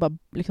ifrån. Så hon bara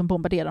liksom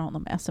bombarderar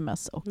honom med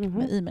sms och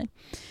med e-mail.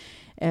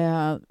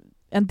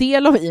 En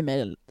del av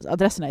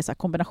e-mailadresserna är så här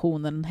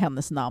kombinationen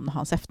hennes namn och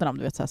hans efternamn,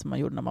 du vet så här som man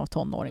gjorde när man var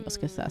tonåring och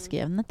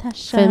skrev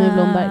Natasha. Femi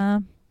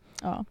Blomberg.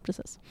 Ja,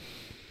 precis.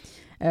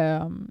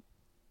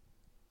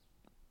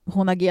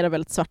 Hon agerar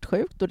väldigt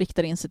svartsjukt och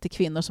riktar in sig till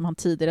kvinnor som han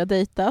tidigare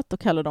dejtat och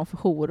kallar dem för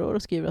horor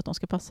och skriver att de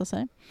ska passa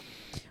sig.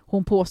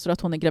 Hon påstår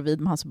att hon är gravid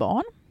med hans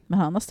barn, men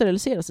han har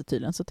steriliserat sig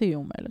tydligen så det är ju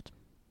omöjligt.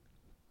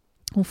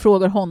 Hon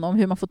frågar honom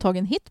hur man får tag i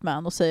en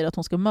hitman och säger att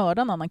hon ska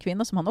mörda en annan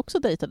kvinna som han också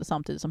dejtade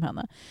samtidigt som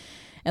henne.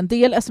 En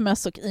del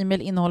sms och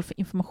e-mail innehåller för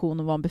information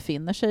om var han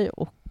befinner sig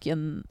och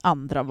en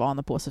andra vad han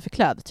har på sig för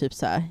kläder. Typ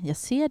så här, jag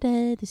ser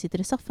dig, du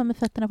sitter i soffan med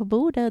fötterna på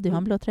bordet, du har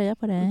en blå tröja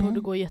på dig. Det borde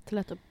gå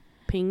jättelätt att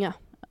pinga.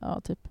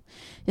 Ja, typ.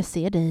 Jag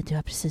ser dig, du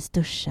har precis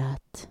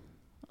duschat.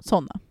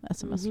 Sådana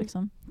sms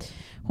liksom.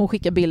 Hon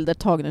skickar bilder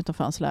tagna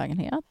utanför hans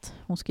lägenhet.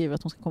 Hon skriver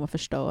att hon ska komma och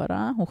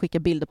förstöra. Hon skickar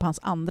bilder på hans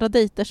andra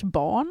dejters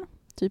barn.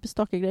 Typiskt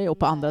stalker-grej. Och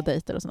på andra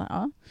dejter och sådär.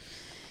 Ja.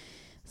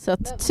 Så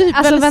att typ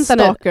alltså, vänta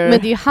stalker. Nu. Men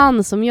det är ju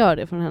han som gör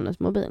det från hennes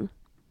mobil.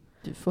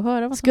 Du får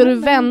höra vad som ska du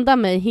vända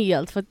mig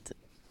helt? För att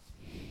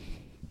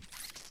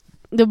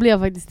då blir jag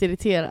faktiskt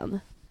irriterad.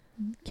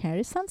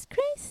 Carrie sounds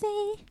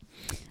crazy.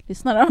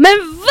 Lyssna då.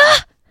 Men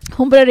va?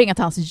 Hon börjar ringa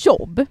till hans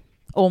jobb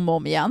om och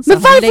om igen. Men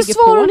varför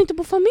svarar hon inte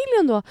på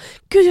familjen då?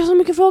 Gud, jag har så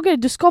mycket frågor.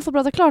 Du ska få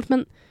prata klart,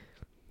 men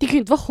det kan ju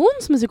inte vara hon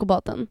som är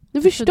psykopaten.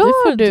 Nu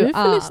förstör du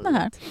får lyssna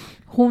här.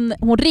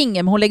 Hon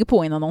ringer, men hon lägger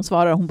på innan hon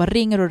svarar. Hon bara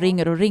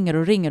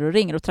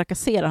ringer och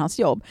trakasserar hans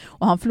jobb.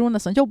 Och han förlorar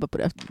nästan jobbet på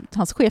det.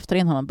 Hans chef tar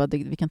in honom och bara,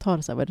 vi kan ta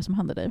det så här. Vad är det som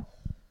händer dig?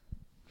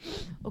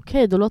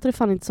 Okej, då låter det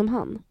fan inte som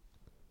han.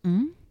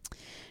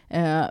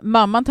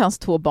 Mamman till hans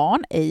 2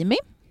 barn, Amy,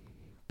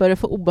 börjar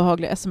få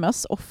obehagliga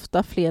sms,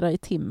 ofta flera i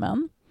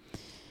timmen.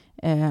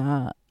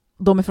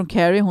 De är från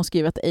Carrie. Hon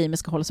skriver att Amy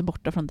ska hålla sig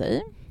borta från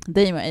Dave.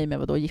 Dave och Amy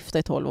var då gifta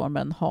i 12 år,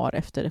 men har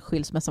efter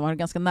skilsmässan varit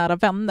ganska nära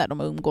vänner.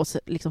 De umgås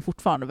liksom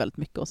fortfarande väldigt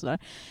mycket och sådär.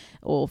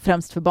 Och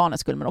främst för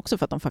barnets skull, men också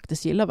för att de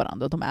faktiskt gillar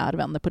varandra. De är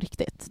vänner på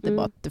riktigt. Det är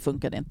bara att det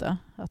funkade inte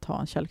att ha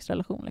en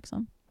kärleksrelation.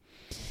 Liksom.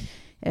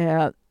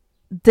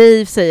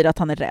 Dave säger att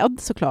han är rädd,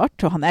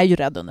 såklart. Och han är ju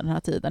rädd under den här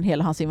tiden.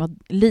 Hela hans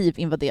liv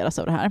invaderas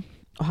av det här.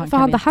 Och han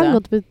hade han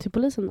gått till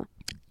polisen då?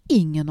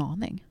 Ingen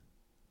aning.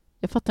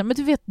 Jag fattar, men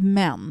du vet,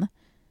 män.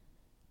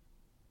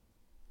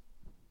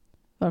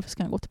 Varför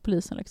ska han gå till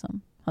polisen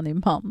liksom? Han är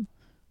ju man.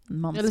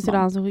 En mansman. Eller så är det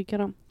han som skickar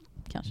dem.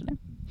 Kanske det.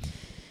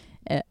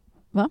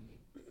 Va?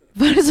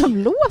 Vad är det som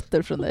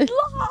låter från dig?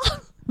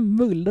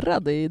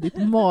 Mullrade i ditt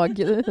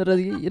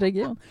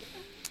magregion.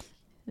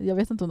 Jag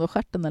vet inte om det var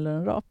stjärten eller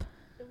en rap.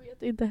 Jag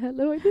vet inte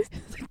heller faktiskt.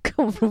 Det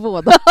kommer från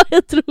båda.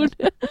 Jag tror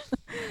det.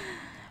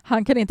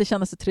 Han kan inte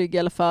känna sig trygg i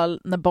alla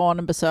fall när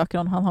barnen besöker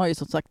honom. Han har ju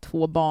som sagt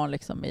 2 barn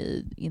liksom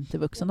i inte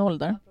vuxen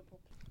ålder.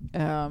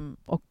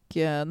 Och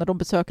när de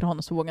besöker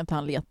honom så vågar inte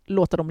han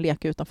låta dem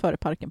leka utanför i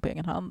parken på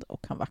egen hand,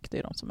 och han vaktar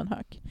ju dem som en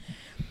hök.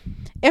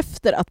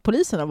 Efter att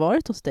polisen har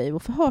varit hos Dave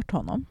och förhört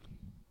honom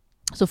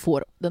så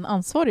får den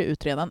ansvariga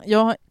utredaren,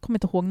 jag kommer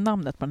inte ihåg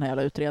namnet på den här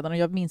jävla utredaren, och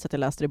jag minns att jag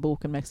läste det i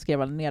boken men jag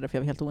skrev aldrig ner det för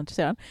jag var helt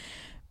ointresserad.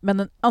 Men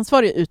den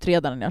ansvariga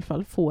utredaren i alla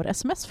fall får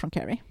sms från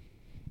Carrie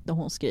där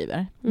hon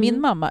skriver: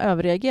 Min mamma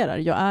överreagerar,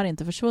 jag är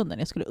inte försvunnen,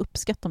 jag skulle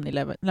uppskatta om ni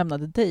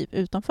lämnade Dave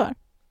utanför.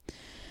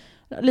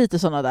 Lite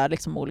sådana där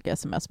liksom olika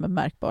sms med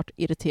märkbart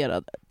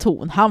irriterad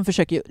ton. Han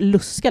försöker ju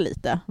luska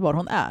lite var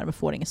hon är, men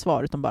får inget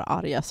svar utan bara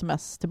arga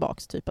sms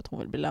tillbaks, typ att hon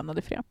vill bli lämnad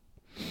i fred.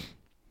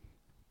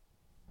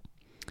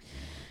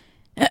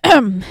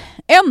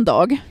 En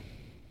dag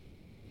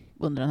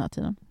under den här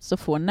tiden så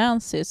får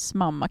Nancys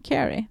mamma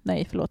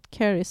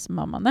Carries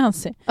mamma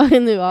Nancy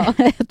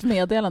ett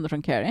meddelande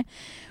från Carrie.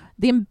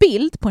 Det är en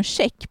bild på en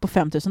check på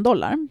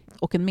 $5,000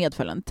 och en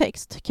medföljande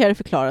text. Carrie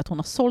förklarar att hon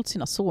har sålt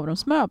sina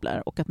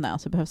sovrumsmöbler och att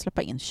Nancy behöver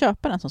släppa in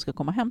köparen som ska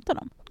komma och hämta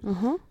dem.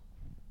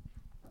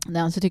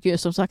 Nancy tycker ju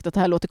som sagt att det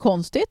här låter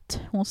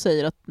konstigt. Hon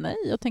säger att nej,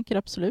 jag tänker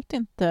absolut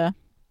inte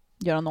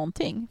göra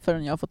någonting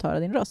förrän jag har fått höra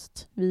din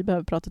röst. Vi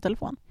behöver prata i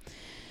telefon.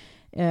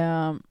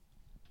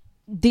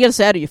 Dels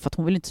är det ju för att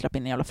hon vill inte släppa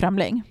in en jävla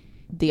främling.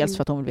 Dels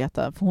för att hon vill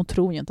veta, för hon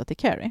tror ju inte att det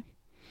är Carrie.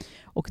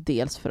 Och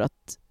dels för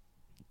att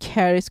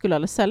Carrie skulle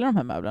aldrig sälja de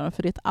här möblerna,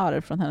 för det är ett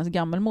arv från hennes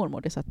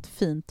gammelmormor. Det är så ett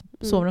fint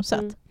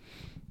sovrumssätt.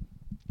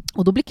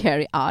 Och då blir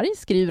Carrie arg,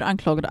 skriver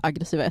anklagade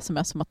aggressiva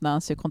sms om att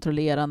Nancy är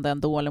kontrollerande,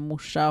 en dålig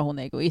morsa, hon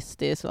är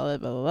egoistisk.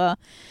 Blablabla.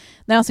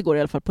 Nancy går i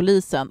alla fall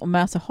polisen, och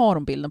med sig har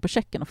hon bilden på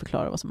checken och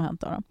förklarar vad som har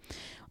hänt.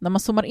 När man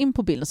zoomar in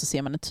på bilden så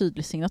ser man en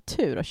tydlig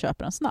signatur av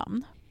köparens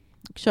namn.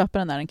 Och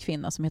köparen är en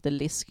kvinna som heter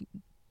Liz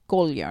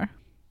Gollier.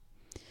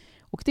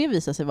 Och det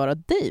visar sig vara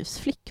Daves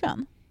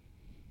flickvän.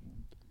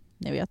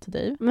 Ni vet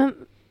Dave. Men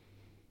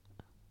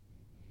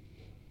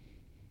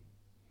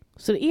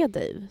så det är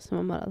Dave som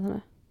har mördat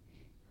henne?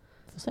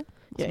 Får se.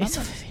 Jag är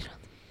så förvirrad.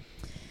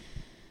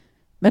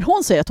 Men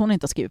hon säger att hon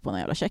inte har skrivit på en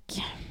jävla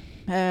check.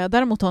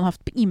 Däremot har hon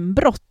haft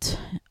inbrott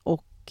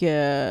och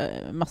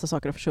massa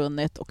saker har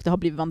försvunnit, och det har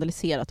blivit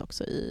vandaliserat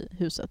också i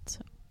huset.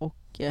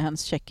 Och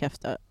hennes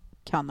checkhäfte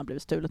kan ha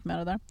blivit stulet med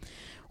det där.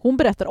 Hon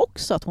berättar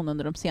också att hon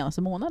under de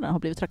senaste månaderna har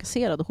blivit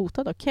trakasserad och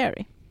hotad av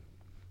Carrie.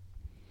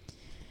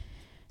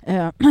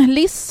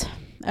 Liz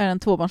är en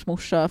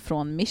 2-barnsmorsa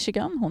från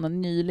Michigan. Hon har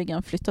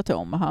nyligen flyttat till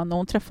Omaha. När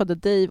hon träffade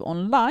Dave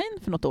online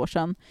för något år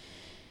sedan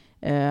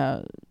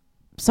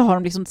så har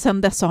de liksom,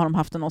 sen dess har de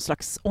haft någon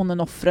slags on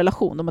and off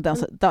relation. De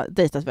har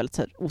dejtat väldigt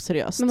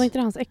oseriöst. Men var inte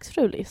det hans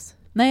exfru Liz?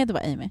 Nej, det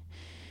var Amy.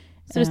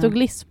 Så det stod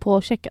Liz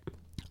på checken?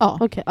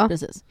 Ja,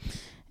 precis.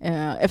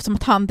 Eftersom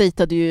att han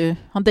dejtade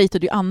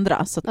ju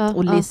andra, så att,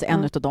 och Liz är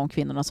en av de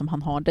kvinnorna som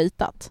han har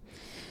dejtat.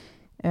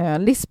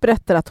 Liz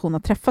berättar att hon har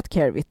träffat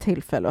Carrie vid ett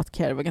tillfälle och att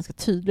Carrie var ganska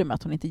tydlig med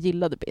att hon inte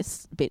gillade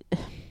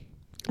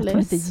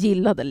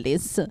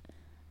Liz.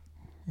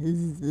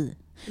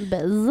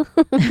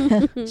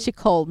 She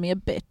called me a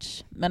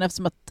bitch. Men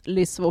eftersom att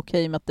Liz var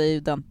okej med att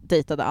Dave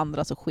dejtade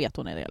andra så sket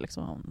hon i det.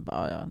 Liksom. Hon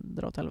bara,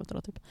 dra åt helvete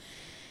då, typ.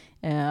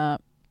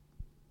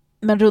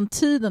 Men runt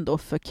tiden då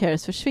för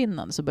Carries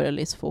försvinnande så börjar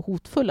Liz få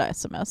hotfulla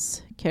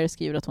sms. Carrie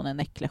skriver att hon är en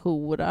äcklig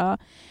hora,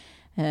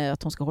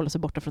 att hon ska hålla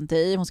sig borta från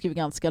Dave. Hon skriver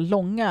ganska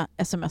långa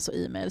sms och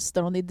e-mails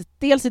där hon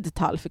dels i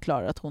detalj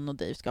förklarar att hon och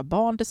Dave ska ha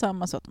barn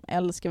tillsammans, så att de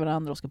älskar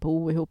varandra och ska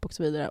bo ihop och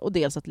så vidare. Och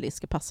dels att Liz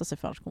ska passa sig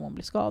för annars kommer hon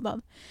bli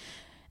skadad.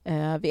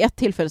 Vid ett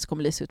tillfälle så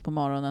kommer Liz ut på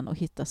morgonen och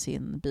hittar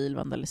sin bil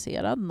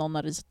vandaliserad. Någon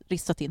har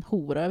ristat in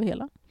hora över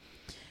hela.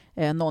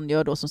 Någon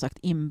gör då som sagt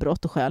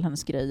inbrott och stjäl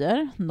hennes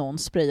grejer. Någon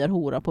sprayar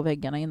hora på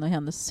väggarna inne i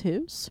hennes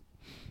hus.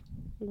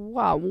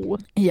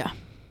 Wow. Ja.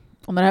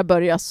 Och när det här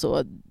börjar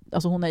så,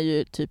 alltså hon är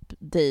ju typ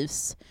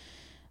Daves,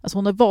 alltså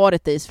hon har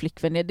varit Daves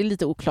flickvän. Det är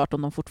lite oklart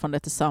om de fortfarande är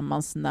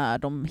tillsammans när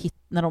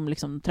de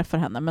liksom träffar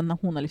henne, men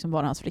hon har liksom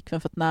varit hans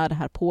flickvän, för att när det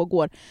här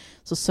pågår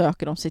så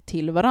söker de sig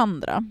till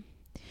varandra.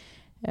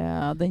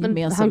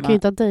 Men han kan ju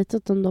inte ha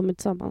dejtat om de är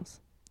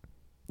tillsammans.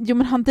 Jo,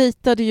 men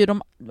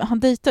han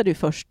dejtade ju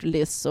först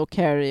Liz och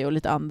Carrie och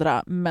lite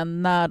andra,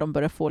 men när de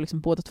börjar få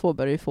liksom, båda två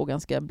börjar ju få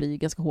bli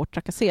ganska hårt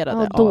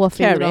trakasserade då av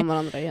finner Carrie. de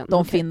varandra igen.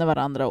 De finner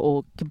varandra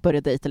och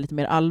börjar dejta lite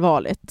mer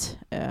allvarligt.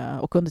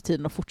 Och under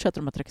tiden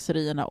fortsätter de här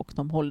trakasserierna och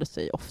de håller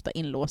sig ofta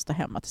inlåsta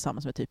hemma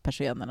tillsammans med typ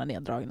persiennerna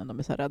neddragna. De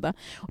är så rädda.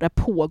 Och det här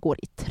pågår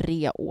i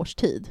 3 års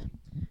tid.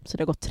 Så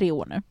det har gått 3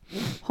 år nu.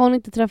 Har hon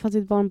inte träffat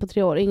sitt barn på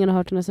 3 år? Ingen har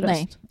hört hennes röst?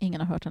 Nej,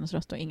 ingen har hört hennes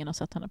röst och ingen har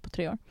sett henne på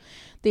 3 år.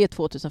 Det är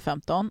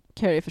 2015.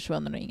 Carrie är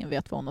försvunnen och ingen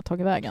vet var hon har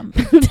tagit vägen.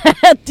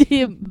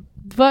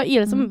 Vad är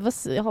det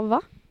som...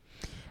 Va?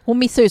 Hon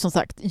missar ju som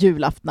sagt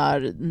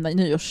julaftnar,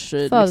 nyårs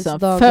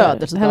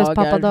födelsedagar. Hennes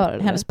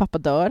pappa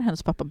dör.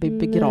 Hennes pappa blir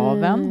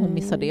begraven. Hon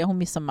missar det. Hon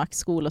missar Max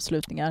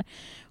skolavslutningar.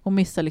 Hon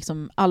missar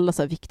liksom alla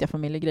så här viktiga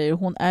familjegrejer.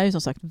 Hon är ju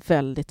som sagt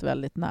väldigt,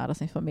 väldigt nära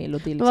sin familj.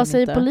 Och det är liksom vad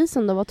säger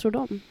polisen då? Vad tror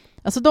de?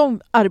 Alltså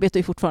de arbetar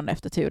ju fortfarande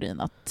efter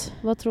teorin att...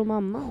 Vad tror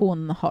mamma?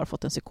 Hon har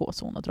fått en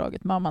psykos hon har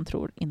dragit. Mamman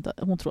tror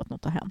att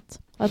något har hänt.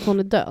 Att hon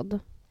är död?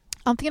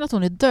 Antingen att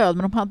hon är död,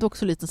 men de hade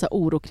också lite så här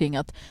oro kring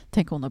att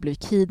tänk om hon har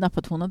blivit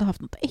kidnappad, för hon hade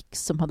haft något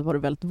ex som hade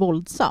varit väldigt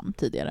våldsam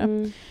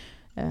tidigare.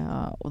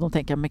 Och de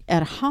tänker, men är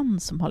det han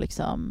som har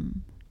liksom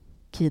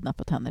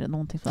kidnappat henne? Är det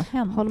någonting som har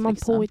hänt? Håller man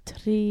liksom på i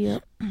 3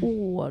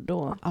 år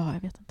då? Ja,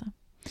 jag vet inte.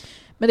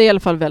 Men det är i alla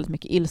fall väldigt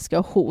mycket ilska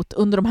och hot.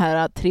 Under de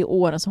här 3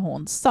 åren så har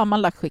hon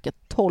sammanlagt skickat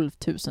 12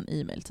 000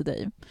 e-mail till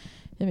Dave.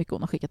 Hur mycket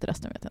hon har skickat till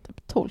resten vet jag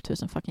inte. 12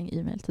 000 fucking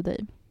e-mail till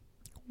Dave.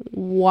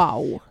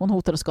 Wow. Hon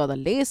hotade att skada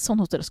Liz, hon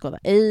hotade att skada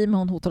Amy,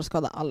 hon hotade att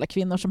skada alla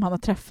kvinnor som han har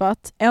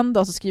träffat. En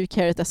dag så skriver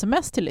Carrie ett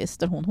sms till Liz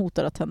där hon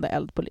hotar att tända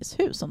eld på Liz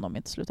hus om de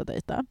inte slutar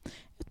dejta.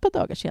 Ett par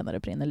dagar senare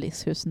brinner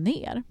Liz hus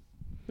ner.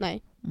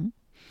 Nej.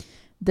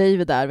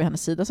 Dave är där vid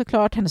hennes sida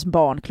såklart. Hennes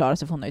barn klarar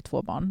sig, för hon har ju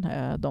 2 barn.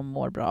 De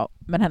mår bra.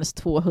 Men hennes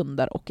 2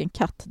 hundar och en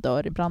katt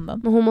dör i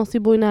branden. Men hon måste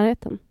ju bo i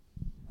närheten.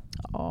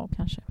 Ja,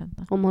 kanske. Jag vet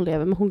inte. Om hon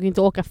lever. Men hon kan ju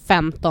inte åka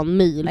 15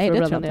 mil för att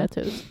bränna ner ett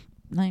hus.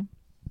 Nej.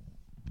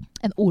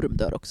 En orm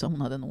dör också.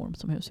 Hon hade en orm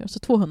som husdjur. Så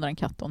 2 hundar, en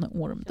katt och en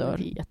orm dör.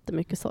 Det är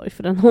jättemycket sorg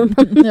för den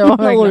ormen.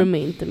 Ja, orm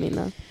är inte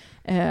mina.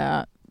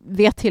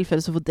 Vid ett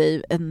tillfälle så får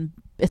Dave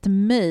ett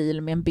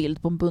mejl med en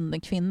bild på en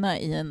bunden kvinna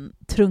i en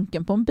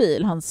trunken på en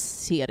bil. Han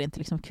ser inte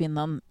liksom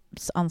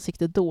kvinnans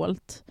ansikte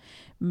dolt,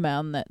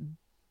 men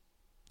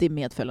det är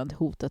medföljande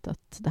hotet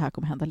att det här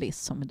kommer hända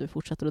Liz om du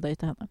fortsätter att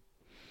dejta henne.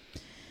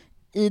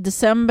 I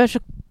december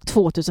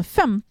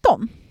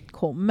 2015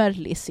 kommer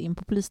Liz in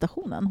på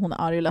polisstationen. Hon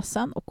är arg och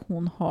ledsen och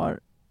hon har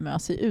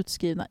med sig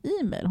utskrivna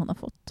e-mail hon har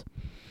fått.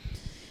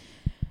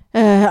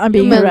 I'm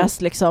being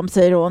harassed liksom,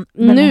 säger hon.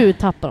 Men nu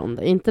tappar hon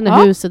det, inte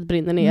när huset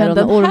brinner ner.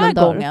 Men och den här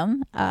dör.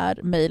 gången är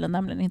mejlen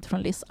nämligen inte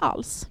från Liz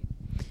alls.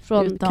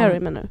 Från Carrie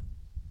menar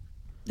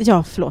du?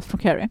 Ja, förlåt, från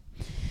Carrie.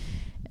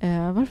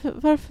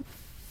 Varför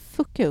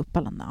fuckar jag upp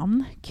alla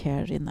namn?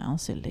 Carrie,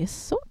 Nancy,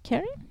 Liz och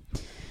Carrie.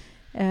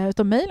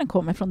 Utan mejlen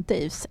kommer från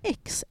Daves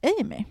ex,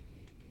 Amy.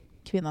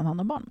 Kvinnan han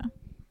har barn med.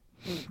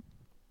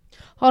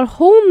 Har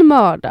hon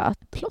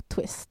mördat? Plot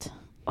twist.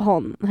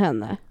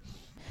 Henne?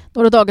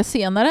 Några dagar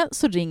senare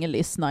så ringer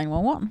Liz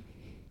 911.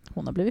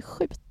 Hon har blivit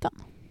skjuten.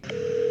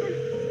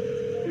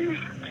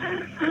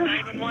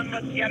 911,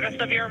 what's the address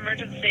of your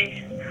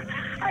emergency?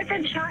 I've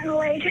been shot in the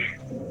leg.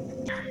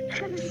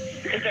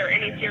 Is there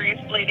any serious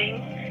bleeding?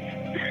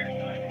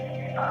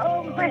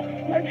 Oh, my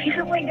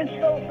leg is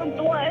filled with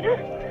blood.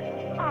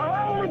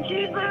 Oh,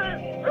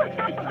 Jesus.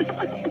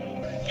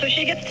 So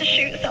she gets to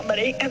shoot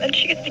somebody, and then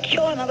she gets to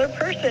kill another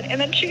person,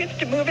 and then she gets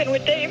to move in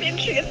with Dave, and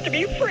she gets to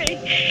be free,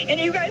 and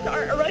you guys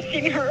aren't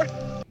arresting her.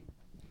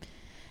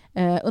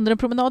 Under en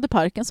promenad i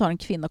parken så har en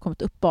kvinna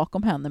kommit upp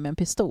bakom henne med en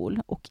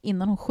pistol, och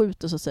innan hon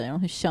skjuter så säger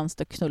hon: hur känns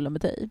det att knulla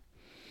med dig?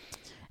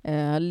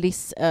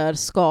 Liz är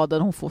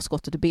skadad, hon får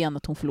skottet i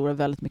benet, hon förlorar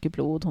väldigt mycket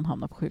blod, hon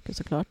hamnar på sjukhus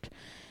såklart.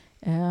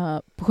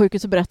 På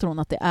sjukhus så berättar hon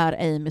att det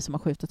är Amy som har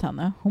skjutit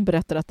henne. Hon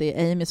berättar att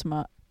det är Amy som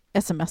har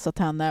smsat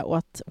henne och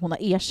att hon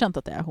har erkänt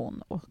att det är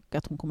hon och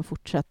att hon kommer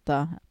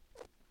fortsätta,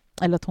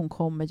 eller att hon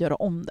kommer göra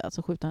om det,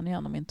 alltså skjuta henne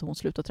igen om inte hon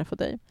slutar träffa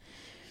dig.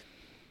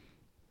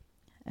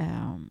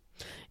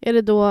 Är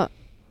det då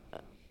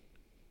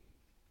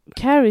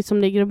Carrie som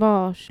ligger i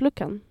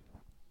barsluckan?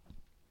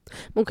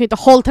 Man kan ju inte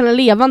ha hållit henne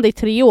levande i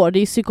 3 år, det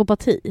är ju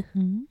psykopati.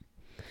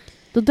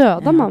 Då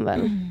dödar man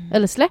väl?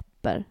 Eller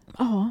släpper?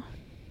 Ja.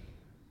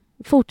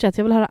 Fortsätt,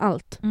 jag vill höra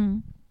allt.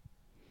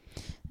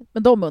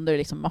 Men de undrar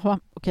liksom,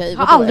 okej. Jag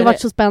har aldrig varit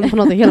så spänd på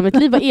något i hela mitt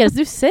liv. Vad är det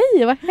du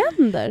säger? Vad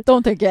händer?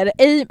 De tänker,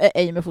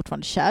 är Amy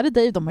fortfarande kär i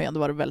dig? De har ju ändå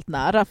varit väldigt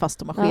nära fast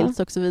de har skilts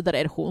och så vidare.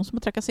 Är det hon som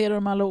har trakasserat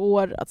dem alla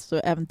år? Alltså,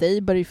 även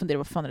dig börjar ju fundera,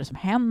 vad fan är det som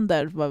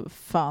händer? Vad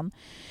fan?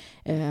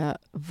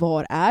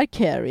 Var är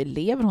Carrie?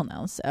 Lever hon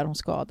ens? Är hon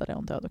skadad? Är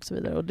hon död? Och så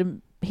vidare. Och det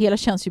hela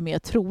känns ju mer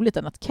troligt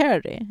än att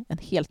Carrie, en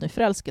helt ny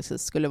förälskelse,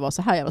 skulle vara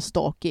så här jävla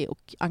stakig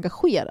och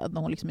engagerad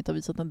när hon liksom inte har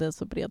visat en del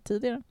så bred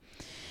tidigare.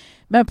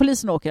 Men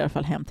polisen åker i alla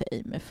fall hem till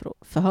Amy för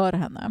att förhöra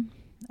henne.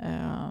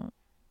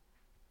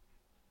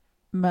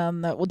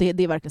 Och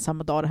det är verkligen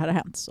samma dag det här har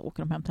hänt, så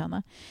åker de hem till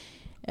henne.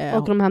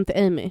 Åker de hem till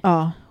Amy?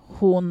 Ja,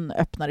 hon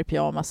öppnar i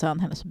pyjamasen,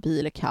 hennes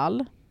bil är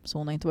kall, så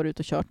hon har inte varit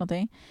ute och kört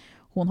någonting.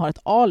 Hon har ett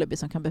alibi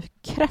som kan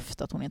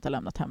bekräfta att hon inte har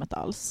lämnat hemmet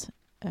alls.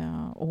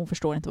 Och hon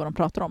förstår inte vad de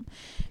pratar om.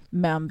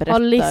 Men berättar... Har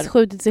Liz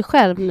skjutit sig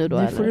själv nu då?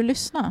 Nu eller? får du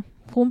lyssna.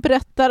 Hon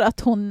berättar att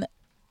hon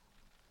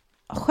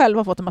själv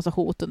har fått en massa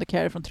hot under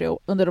Carrie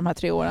under de här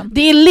 3 åren.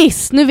 Det är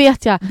Liz, nu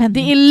vet jag. Men det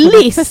är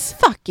Liz!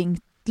 För fucking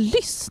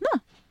lyssna!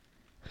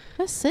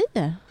 Jag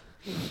säger.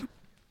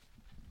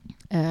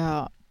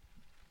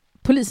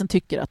 Polisen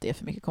tycker att det är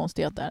för mycket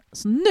konstigheter.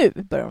 Så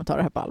nu börjar de ta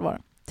det här på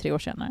allvar. 3 år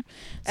senare.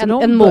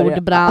 Så en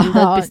mordbrand,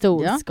 ett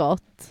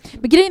pistolskott. Ja.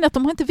 Men grejen är att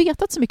de har inte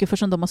vetat så mycket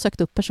förrän de har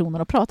sökt upp personer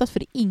och pratat, för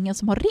det är ingen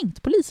som har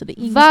ringt polisen. Det är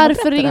ingen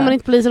Varför ringer man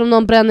inte polisen om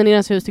någon bränner ner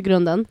ens hus till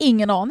grunden?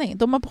 Ingen aning.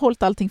 De har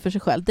hållit allting för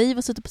sig själv. Dave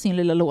har suttit på sin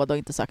lilla låda och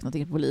inte sagt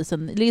någonting till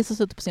polisen. Liz har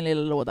suttit på sin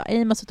lilla låda.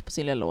 Amy har suttit på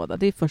sin lilla låda.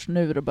 Det är först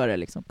nu det börjar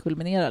liksom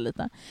kulminera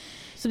lite.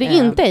 Så det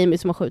är inte Amy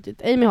som har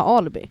skjutit? Amy har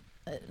alibi?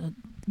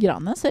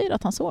 Grannen säger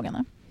att han såg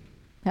henne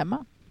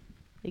hemma.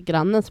 Det är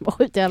grannen som har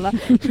skjutit alla.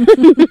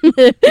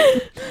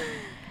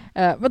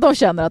 Men de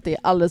känner att det är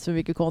alldeles för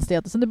mycket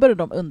konstigheter. Så nu börjar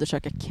de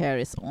undersöka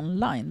Carries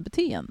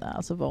online-beteende.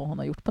 Alltså vad hon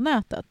har gjort på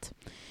nätet.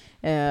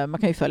 Man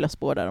kan ju följa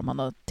spår där om man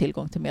har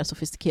tillgång till mer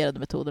sofistikerade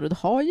metoder. Och det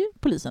har ju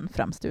polisen,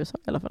 främst i USA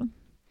i alla fall.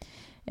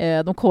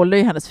 De kollar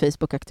ju hennes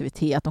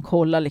Facebook-aktivitet. De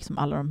kollar liksom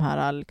alla de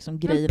här liksom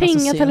grejerna som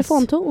syns. Pinga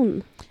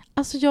telefonton.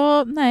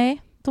 Alltså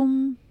nej.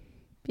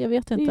 Jag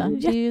vet inte.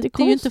 Det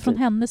är ju inte från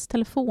hennes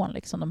telefon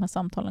liksom, de här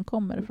samtalen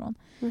kommer ifrån.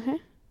 Mm-hmm.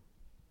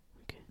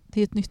 Okay. Det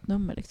är ett nytt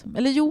nummer liksom.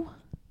 Eller jo,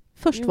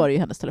 först var det ju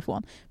hennes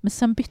telefon. Men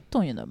sen bytte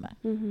hon ju nummer.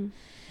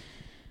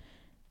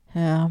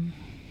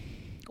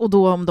 Och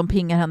då om de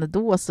pingar henne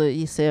då så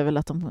gissar jag väl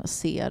att de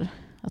ser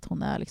att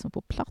hon är liksom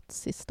på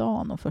plats i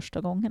stan de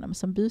första gångerna. Men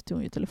sen byter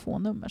hon ju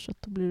telefonnummer, så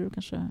då blir det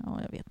kanske...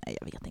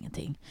 jag vet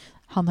ingenting.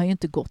 Han har ju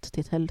inte gått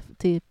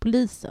till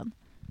polisen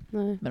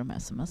med de här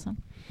sms'en.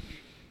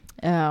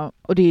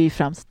 Och det är ju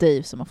främst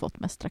Dave som har fått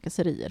mest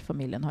trakasserier.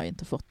 Familjen har ju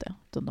inte fått det.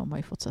 Utan de har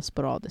ju fått så här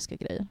sporadiska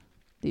grejer.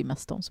 Det är ju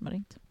mest de som har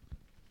ringt.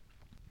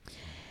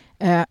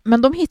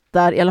 Men de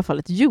hittar i alla fall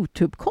ett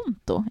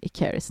YouTube-konto i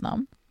Carries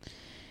namn.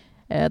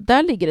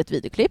 Där ligger ett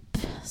videoklipp,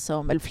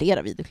 eller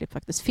flera videoklipp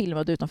faktiskt,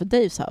 filmade utanför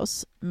Daves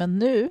house. Men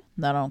nu,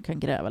 när de kan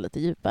gräva lite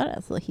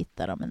djupare, så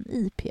hittar de en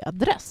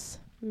IP-adress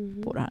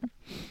på det här.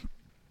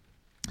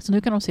 Så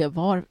nu kan de se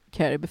var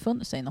Carrie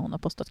befunner sig när hon har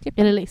postat klippet.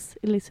 Är det Liz?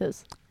 I Liz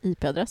hus?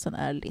 IP-adressen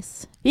är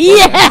Liz.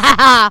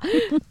 Yeah!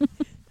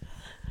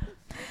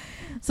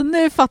 Så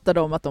nu fattar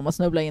de att de har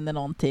snubblat in i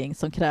någonting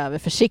som kräver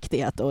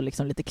försiktighet och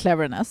liksom lite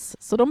cleverness.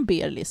 Så de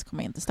ber Liz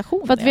komma in till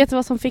stationen. För att veta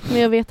vad som fick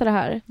mig att veta det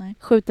här? Nej.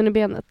 Skjuten i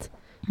benet.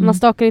 Man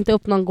stakar inte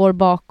upp någon, går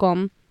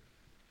bakom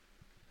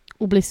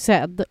och blir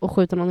sedd och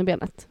skjuter någon i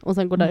benet. Och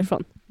sen går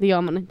därifrån. Det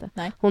gör man inte.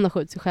 Nej. Hon har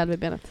skjutit sig själv i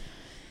benet.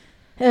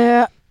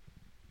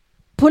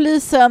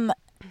 Polisen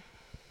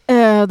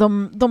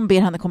de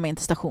ber henne komma in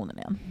till stationen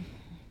igen.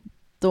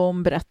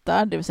 De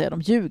berättar, det vill säga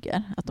de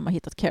ljuger, att de har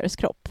hittat Carries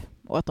kropp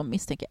och att de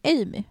misstänker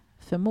Amy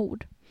för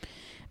mord.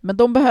 Men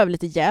de behöver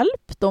lite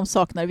hjälp, de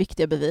saknar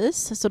viktiga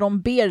bevis, så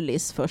de ber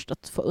Liz först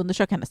att få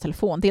undersöka hennes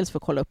telefon, dels för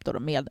att kolla upp då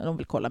de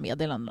vill kolla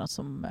meddelandena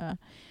som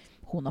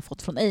hon har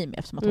fått från Amy,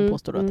 eftersom att hon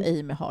påstår att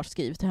Amy har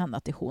skrivit till henne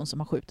att det är hon som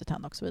har skjutit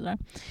henne och så vidare.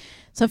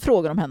 Sen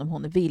frågar de henne om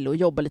hon är villig att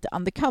jobba lite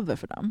undercover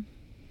för dem.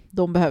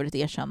 De behöver ett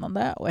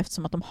erkännande, och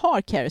eftersom att de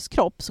har Carries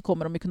kropp så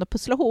kommer de kunna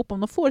pussla ihop, om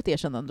de får ett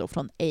erkännande då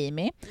från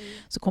Amy,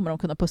 så kommer de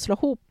kunna pussla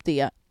ihop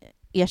det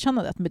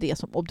erkännandet med det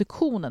som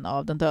obduktionen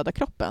av den döda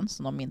kroppen,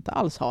 som de inte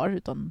alls har,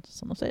 utan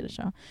som de säger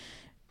så,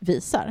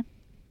 visar.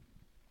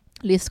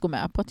 Liz går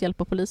med på att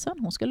hjälpa polisen.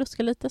 Hon ska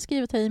luska lite,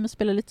 skriva till Amy,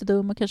 spela lite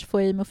dum och kanske få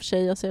Amy att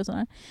försäga sig och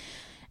sådär.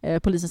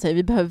 Polisen säger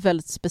vi behöver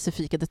väldigt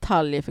specifika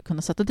detaljer för att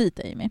kunna sätta dit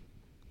Amy.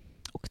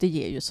 Och det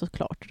ger ju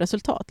såklart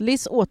resultat.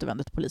 Liz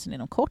återvänder till polisen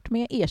inom kort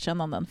med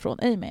erkännanden från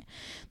Amy.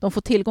 De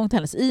får tillgång till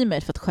hennes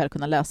e-mail för att själv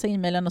kunna läsa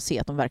e-mailen och se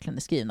att de verkligen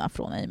är skrivna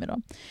från Amy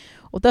då.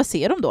 Och där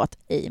ser de då att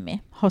Amy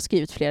har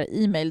skrivit flera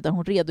e-mail där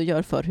hon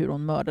redogör för hur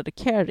hon mördade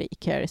Carrie i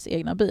Carries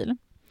egna bil.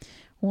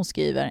 Hon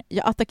skriver: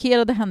 jag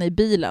attackerade henne i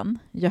bilen.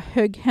 Jag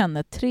högg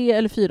henne 3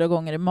 eller 4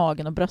 gånger i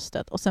magen och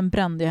bröstet och sen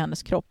brände jag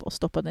hennes kropp och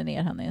stoppade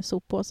ner henne i en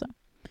soppåse.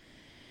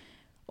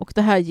 Och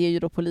det här ger ju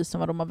då polisen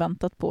vad de har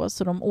väntat på.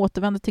 Så de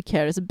återvänder till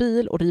Carries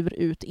bil och river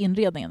ut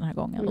inredningen den här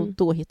gången. Och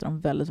då hittar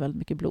de väldigt, väldigt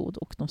mycket blod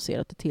och de ser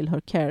att det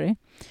tillhör Carrie.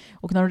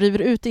 Och när de river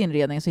ut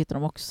inredningen så hittar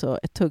de också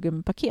ett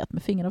tuggummi-paket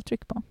med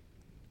fingeravtryck på.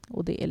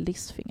 Och det är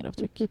Liz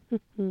fingeravtryck.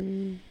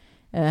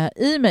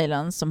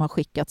 E-mailen som har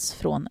skickats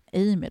från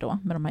Amy då,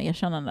 med de här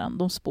erkännanden,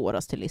 de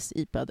spåras till Liz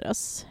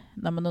IP-adress.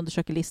 När man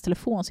undersöker Liz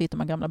telefon så hittar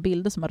man gamla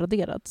bilder som har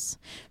raderats.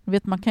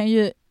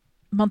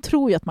 Man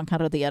tror ju att man kan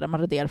radera. Man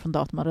raderar från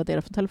datorn, man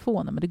raderar från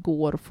telefonen. Men det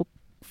går att få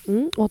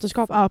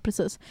återskapa. Ja,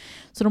 precis.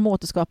 Så de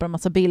återskapar en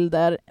massa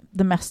bilder.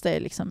 Det mesta är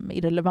liksom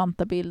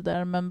irrelevanta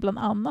bilder. Men bland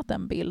annat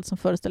en bild som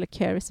föreställer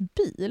Carries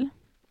bil.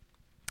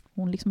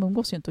 Hon liksom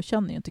umgås ju inte och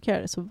känner ju inte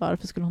Carrie. Så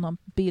varför skulle hon ha en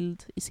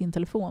bild i sin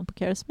telefon på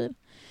Carries bil?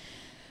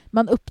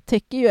 Man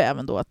upptäcker ju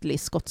även då att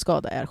Liz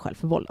skottskada är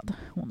självförvållad.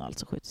 Hon har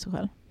alltså skjutit sig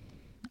själv.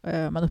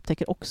 Man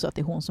upptäcker också att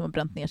det är hon som har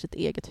bränt ner sitt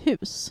eget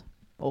hus.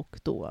 Och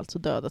då alltså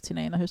dödat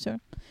sina egna husdjur.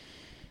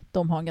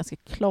 De har en ganska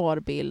klar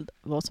bild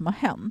vad som har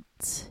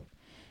hänt.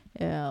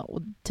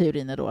 Och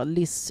teorin är då att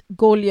Liz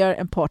Golyar,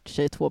 en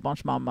partytjej,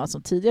 tvåbarnsmamma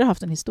som tidigare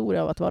haft en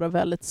historia av att vara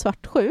väldigt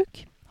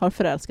svartsjuk, har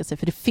förälskat sig.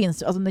 För det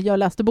finns, alltså när jag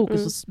läste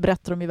boken så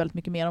berättar de ju väldigt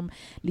mycket mer om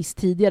Liz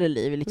tidigare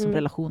liv, liksom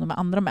relationer med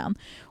andra män.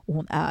 Och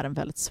hon är en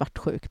väldigt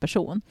svartsjuk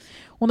person.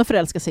 Hon har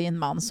förälskat sig i en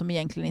man som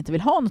egentligen inte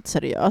vill ha något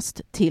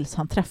seriöst tills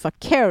han träffar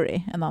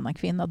Carrie, en annan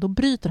kvinna. Då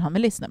bryter han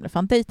med Liz nämligen, för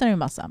han dejtar ju en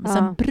massa. Men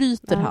sen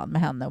bryter han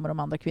med henne och med de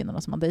andra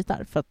kvinnorna som han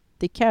dejtar, för att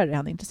det är Carrie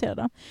han är intresserad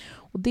av.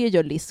 Och det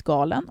gör Liz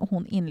galen, och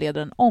hon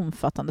inleder en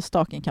omfattande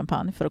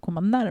stalkingkampanj för att komma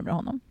närmare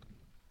honom.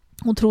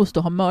 Hon tros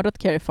då ha mördat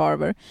Carrie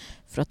Farver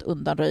för att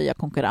undanröja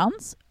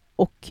konkurrens,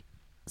 och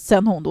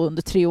sen har hon då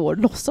under 3 år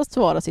låtsats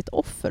vara sitt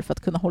offer för att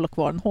kunna hålla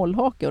kvar en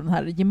hållhake och den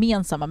här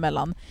gemensamma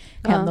mellan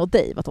henne och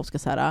Dave, att de ska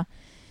så här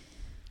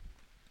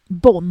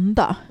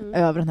bonda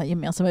över den här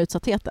gemensamma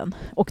utsattheten.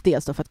 Och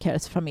dels då för att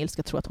Carries familj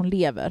ska tro att hon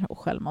lever och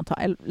självmant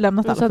har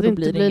lämnat alla, så att för då det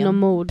blir inte blir någon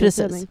mord.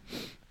 Precis.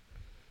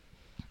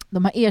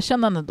 De här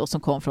erkännanden då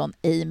som kom från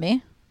Amy,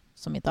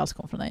 som inte alls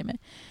kom från Amy,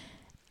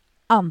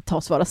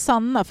 antas vara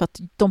sanna, för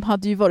att de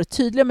hade ju varit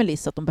tydliga med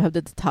Liz att de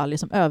behövde detaljer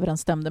som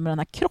överensstämde med den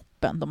här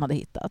kroppen de hade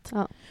hittat.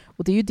 Ja.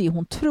 Och det är ju det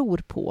hon tror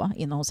på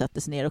innan hon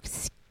sätter sig ner och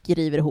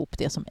skriver ihop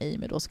det som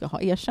Amy då ska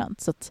ha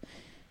erkänt. Så att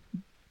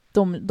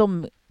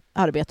de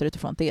arbetar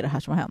utifrån att det är det här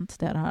som har hänt,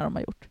 det är det här de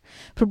har gjort.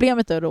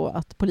 Problemet är då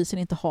att polisen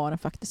inte har en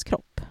faktisk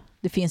kropp.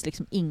 Det finns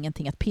liksom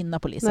ingenting att pinna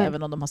på Liz,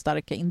 även om de har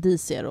starka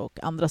indicier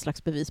och andra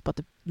slags bevis på att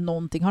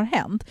någonting har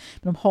hänt.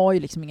 Men de har ju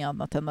liksom inget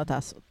annat än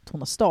att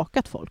hon har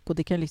stakat folk. Och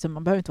det kan liksom,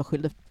 man behöver inte vara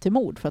skyldig till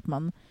mord för att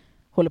man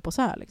håller på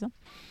så här. Liksom.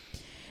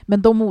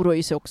 Men de oroar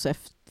ju sig också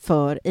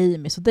för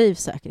Amys och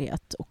Daves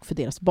säkerhet och för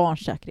deras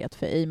barns säkerhet.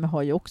 För Amy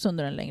har ju också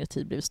under en längre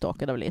tid blivit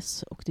stakad av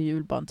Liz. Och det är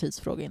ju bara en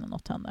tidsfråga innan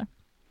något händer.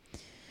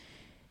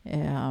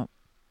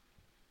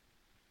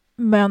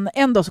 Men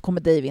en dag så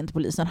kommer Dave in till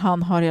polisen.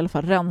 Han har i alla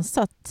fall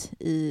rensat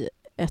i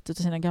ett av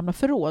sina gamla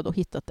förråd och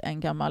hittat en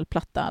gammal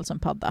platta, alltså en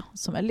padda,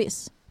 som är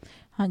Liz.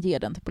 Han ger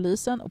den till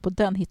polisen och på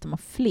den hittar man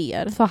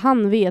fler. För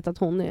han vet att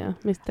hon är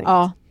misstänkt?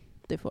 Ja,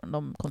 det får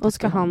de. Och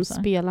ska han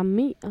spela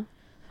med?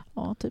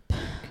 Ja, typ.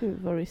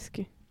 Gud, vad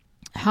risky.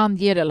 Han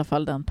ger i alla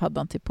fall den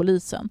paddan till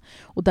polisen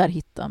och där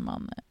hittar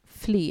man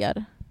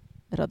fler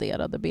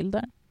raderade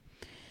bilder.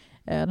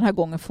 Den här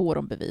gången får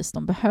de bevis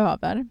de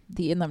behöver.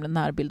 Det är nämligen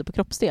närbilder på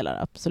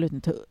kroppsdelar. Absolut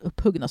inte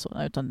upphuggna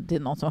sådana, utan det är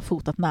någon som har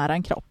fotat nära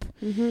en kropp.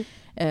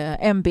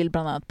 En bild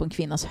bland annat på en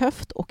kvinnas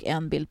höft och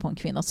en bild på en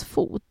kvinnas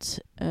fot.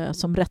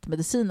 Som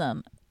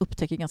rättmedicinen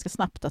upptäcker ganska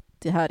snabbt att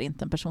det här är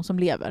inte en person som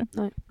lever.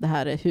 Nej. Det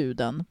här är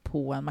huden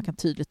på en. Man kan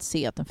tydligt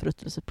se att en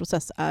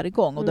förruttnelseprocess är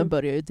igång och den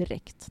börjar ju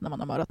direkt när man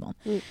har mördat någon.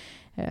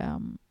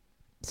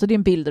 Så det är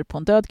en bilder på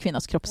en död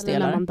kvinnas kroppsdelar.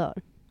 Eller när man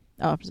dör.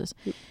 Ja, precis.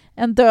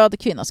 En död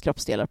kvinnas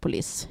kroppsdelar på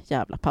Liz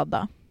jävla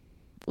padda.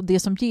 Och det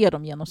som ger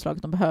dem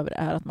genomslaget de behöver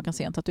är att man kan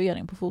se en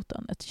tatuering på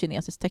foten. Ett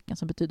kinesiskt tecken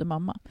som betyder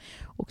mamma.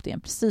 Och det är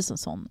precis en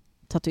sån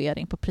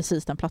tatuering på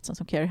precis den platsen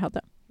som Carrie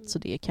hade. Så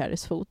det är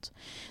Carries fot.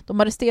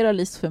 De arresterar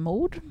Liz för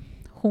mord.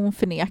 Hon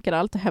förnekar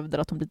allt och hävdar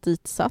att hon blir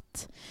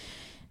ditsatt.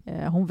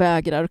 Hon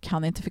vägrar och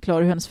kan inte förklara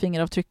hur hennes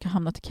fingeravtryck har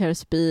hamnat i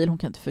Carries bil. Hon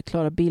kan inte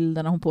förklara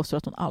bilderna. Hon påstår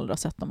att hon aldrig har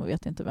sett dem och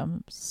vet inte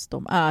vem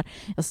de är.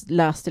 Jag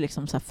läste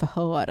liksom så här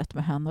förhöret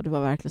med henne och det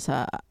var verkligen så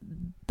här: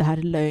 det här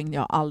är lögn,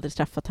 jag har aldrig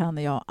träffat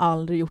henne, jag har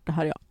aldrig gjort det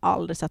här, jag har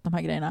aldrig sett de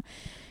här grejerna.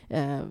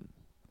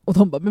 Och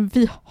de bara, men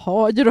vi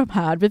har ju de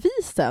här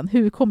bevisen.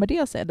 Hur kommer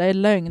det sig? Det är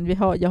lögn,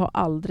 jag har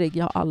aldrig.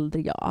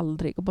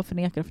 Och bara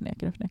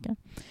förnekar.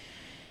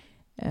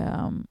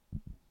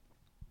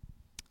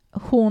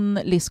 Hon,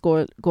 Liz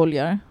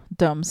Golyar,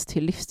 döms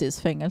till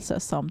livstidsfängelse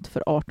samt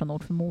för 18 år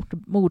för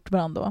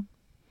mordbrand då.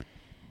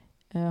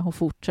 Hon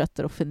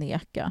fortsätter att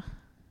förneka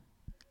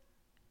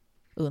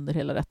under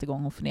hela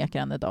rättegången. Hon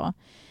förnekar än idag.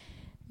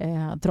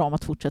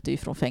 Dramat fortsätter ju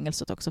från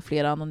fängelset också.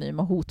 Flera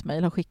anonyma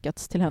hotmejl har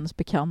skickats till hennes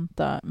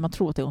bekanta. Man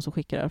tror att det är hon som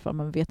skickar i alla fall,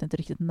 men man vet inte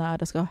riktigt när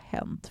det ska ha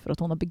hänt för att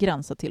hon har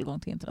begränsad tillgång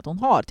till internet. Hon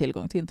har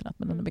tillgång till internet,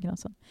 men den är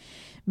begränsad.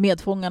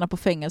 Medfångarna på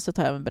fängelset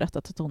har även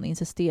berättat att hon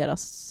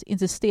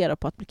insisterar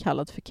på att bli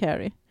kallad för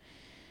Carrie.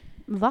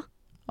 Va?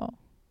 Ja.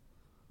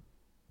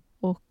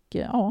 Och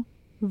ja.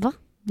 Va?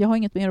 Jag har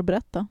inget mer att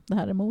berätta. Det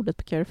här är mordet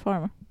på Carrie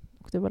Farver.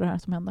 Och det var det här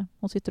som hände.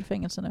 Hon sitter i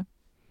fängelse nu.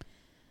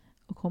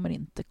 Och kommer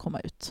inte komma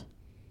ut.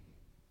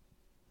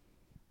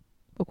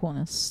 Och hon är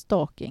en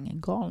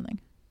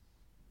stalking-galning.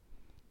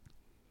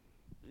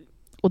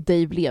 Och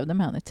Dave levde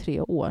med henne i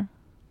 3 år.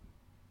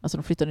 Alltså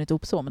de flyttade inte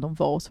ihop så, men de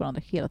var hos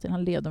varandra hela tiden.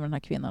 Han levde med den här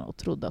kvinnan och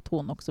trodde att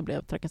hon också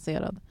blev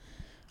trakasserad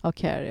av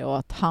Carrie och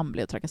att han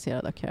blev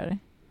trakasserad av Carrie.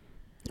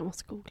 Jag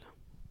måste googla.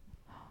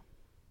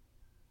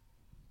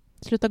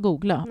 Sluta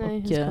googla.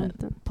 Nej,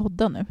 och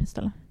podda nu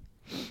istället.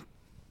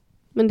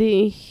 Men det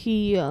är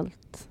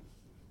helt...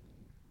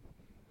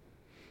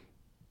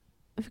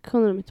 Varför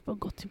kunde de inte bara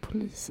gå till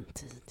polisen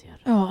tidigare?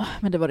 Ja,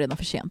 men det var redan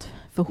för sent.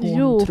 För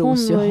hon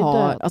tros ju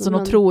ha... Död, alltså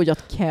de tror ju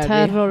att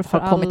Carrie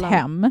har kommit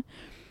hem.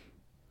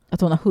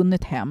 Att hon har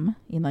hunnit hem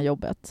innan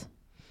jobbet.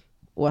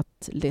 Och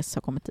att Liz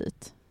har kommit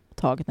dit.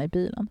 tagit henne i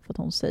bilen. För att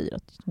hon säger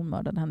att hon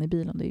mördade henne i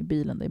bilen. Det är i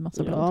bilen, det är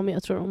massa blod. Ja, men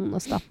jag tror hon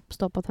har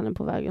stoppat henne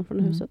på vägen från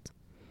huset.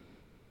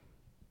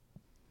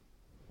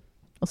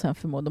 Och sen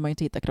förmodar man ju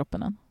inte hitta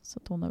kroppen än. Så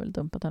att hon har väl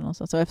dumpat henne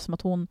någonstans. Så eftersom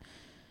att hon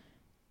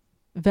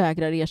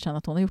vägrar erkänna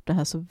att hon har gjort det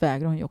här så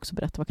vägrar hon ju också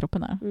berätta vad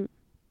kroppen är.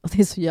 Och det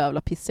är så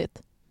jävla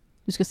pissigt.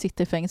 Du ska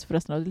sitta i fängelse för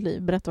resten av ditt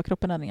liv. Berätta vad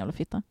kroppen är, din jävla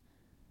fitta.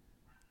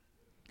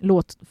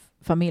 Låt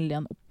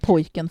familjen och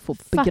pojken få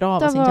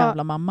begrava sin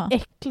jävla mamma.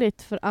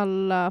 Äckligt för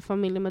alla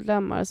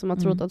familjemedlemmar som har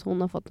trott att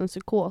hon har fått en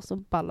psykos och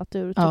ballat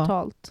ur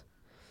totalt.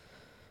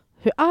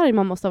 Hur arg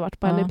man måste ha varit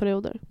på henne i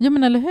perioder. Ja,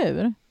 men eller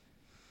hur?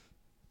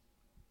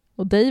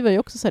 Och Dave var ju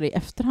också så här i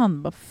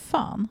efterhand, bara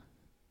fan.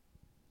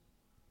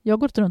 Jag har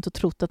gått runt och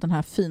trott att den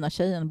här fina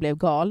tjejen blev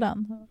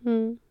galen.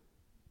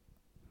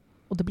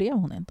 Och det blev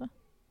hon inte.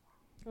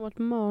 Hon var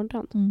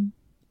mördad.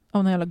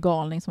 Av en jävla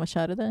galning som var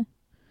kär i dig.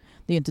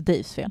 Det är ju inte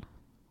Daves fel.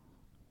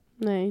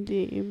 Nej, det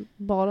är ju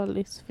bara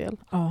Liz fel.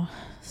 Ja,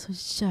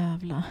 så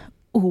jävla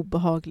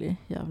obehaglig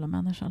jävla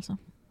människa alltså.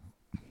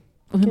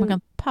 Och hur man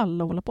kan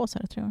palla och hålla på så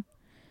här i 3 år.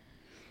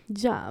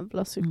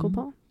 Jävla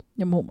psykopat.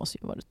 Ja, men hon måste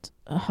ju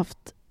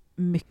haft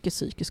mycket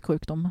psykisk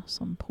sjukdom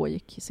som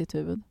pågick i sitt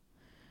huvud.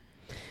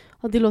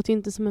 Ja, det låter ju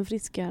inte som en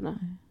frisk hjärna.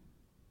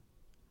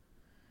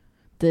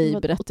 Dave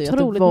berättade ju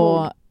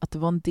att det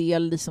var en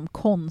del liksom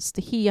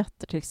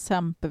konstigheter. Till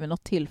exempel vid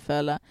något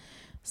tillfälle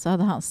så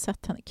hade han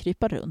sett henne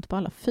krypa runt på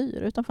alla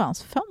 4 utanför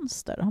hans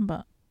fönster. Och han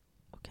bara,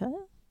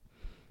 okej.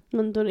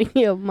 Men då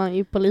ringer man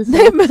ju polisen.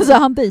 Nej, men så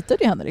han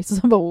dejtade ju henne liksom.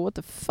 Så han bara, what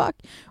the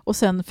fuck? Och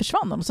sen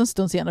försvann hon. Och sen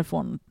stund senare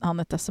får han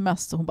ett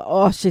sms. Och hon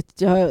bara,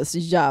 shit, jag är så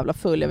jävla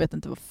full. Jag vet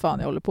inte vad fan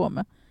jag håller på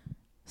med.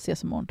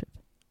 Ses imorgon typ.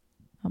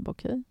 Han bara,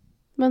 okej.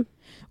 Men.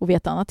 Och vid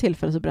ett annat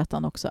tillfälle så berättade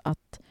han också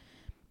att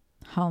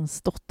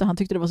hans dotter, han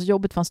tyckte det var så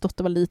jobbigt för hans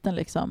dotter var liten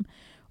liksom.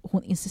 Och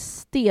hon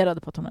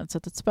insisterade på att hon hade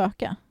sett ett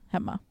spöke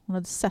hemma. Hon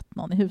hade sett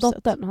någon i huset.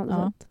 Dottern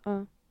hade sett.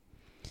 Ja.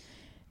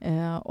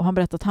 Och han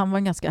berättade att han var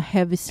en ganska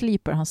heavy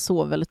sleeper. Han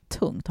sov väldigt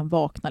tungt. Han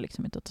vaknade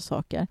liksom inte åt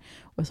saker.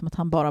 Och som att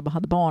han bara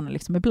hade barnen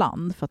liksom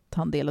ibland. För att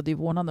han delade ju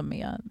vårdnaden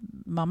med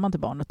mamman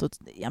till barnet. Och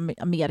i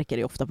Amerika är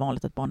det ofta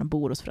vanligt att barnen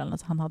bor hos föräldrarna.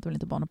 Så han hade väl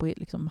inte barnen på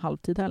liksom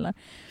halvtid heller.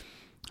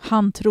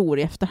 Han tror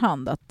i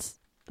efterhand att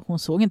hon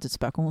såg inte ett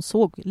spöke. Hon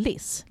såg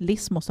Liz.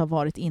 Liz måste ha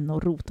varit inne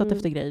och rotat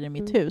efter grejer i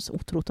mitt hus.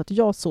 Och trott att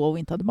jag sov och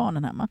inte hade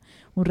barnen hemma.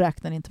 Hon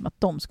räknade inte med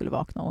att de skulle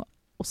vakna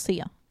och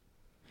se.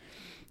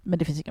 Men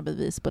det finns inga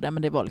bevis på det.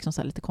 Men det var liksom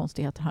så här lite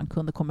konstigheter han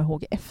kunde komma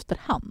ihåg i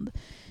efterhand.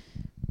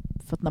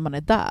 För att när man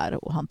är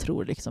där och han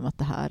tror liksom att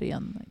det här är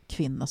en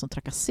kvinna som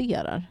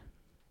trakasserar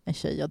en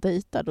tjej jag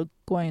dejtar, då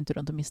går jag inte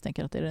runt och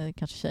misstänker att det är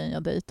kanske tjejen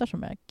jag dejtar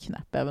som är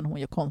knäpp. Även hon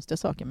gör konstiga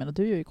saker. Men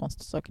du gör ju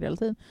konstiga saker hela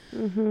tiden.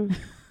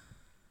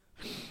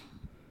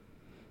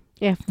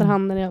 I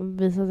efterhand när jag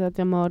visade sig att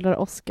jag mördar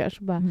Oscar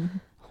så bara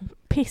hon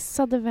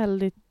pissade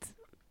väldigt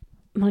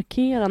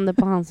markerande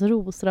på hans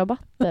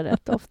rosrabatter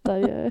rätt ofta.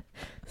 Jag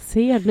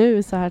ser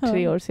nu så här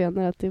 3 år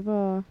senare att det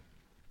var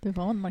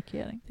en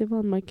markering. Det var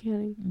en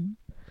markering.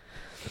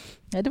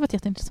 Ja, det var ett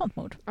jätteintressant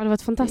mord. Ja, det var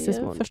ett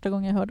fantastiskt mord. Första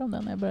gången jag hörde om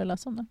det när jag började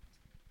läsa om det.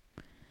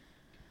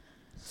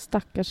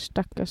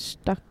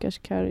 Stackars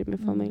Carrie med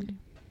familj.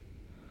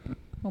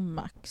 Och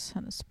Max,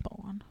 hennes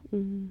barn.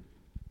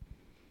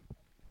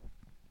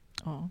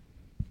 Ja.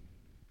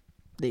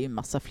 Det är ju en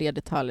massa fler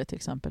detaljer, till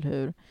exempel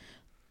hur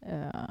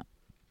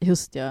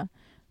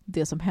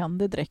det som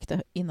hände direkt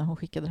innan hon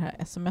skickade det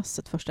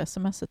här första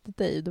smset till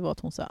dig, det var att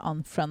hon så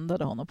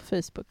unfriendade honom på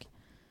Facebook.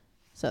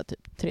 Så här,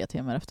 typ 3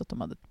 timmar efter att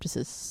de hade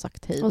precis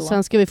sagt hej då. Och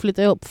sen ska vi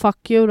flytta ihop.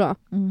 Fuck you då.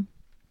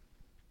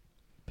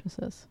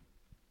 Precis.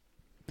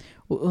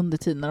 Och under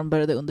tiden när de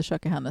började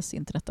undersöka hennes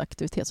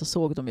internetaktivitet så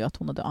såg de ju att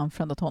hon hade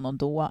unfriendat honom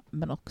då,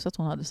 men också att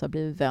hon hade så här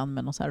blivit vän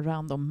med någon så här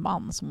random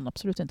man som hon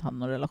absolut inte hade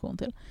någon relation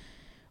till.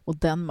 Och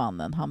den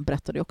mannen, han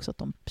berättade ju också att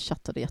de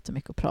chattade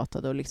jättemycket och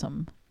pratade och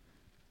liksom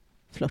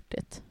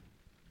flörtigt.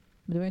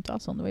 Men det var ju inte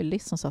alls så. Det var ju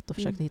Liz som satt och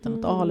försökte hitta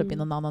något alibi,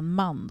 någon annan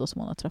man då som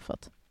hon har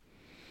träffat.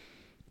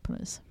 På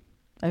vis.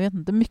 Jag vet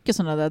inte, mycket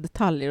sådana där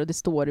detaljer och det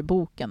står i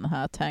boken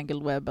här,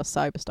 Tangled Web, A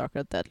Cyberstalker,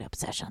 A Deadly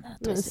Obsession.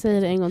 Jag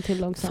säger det en gång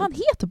till långsamt. Vad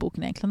fan heter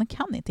boken egentligen? Den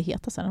kan inte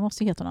heta så. Den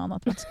måste heta något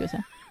annat. Ska vi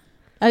säga.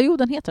 Jo,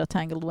 den heter A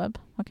Tangled Web.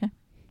 Okej.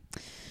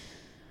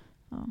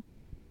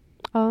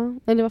 Ja,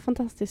 det var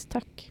fantastiskt.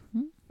 Tack.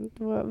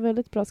 Det var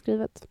väldigt bra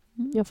skrivet.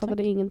 Jag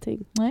fattade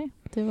ingenting. Nej,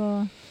 det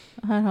var...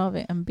 Här har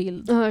vi en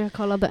bild. Ja, jag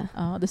kollade.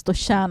 Ja, det står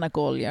Shanna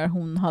Gollier.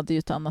 Hon hade ju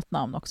ett annat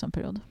namn också en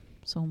period.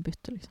 Så hon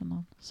bytte liksom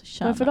namn. Så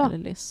Shanna varför då? Eller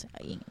Liz. Jag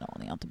har ingen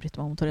aning. Jag har inte brytt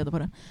vad hon tar reda på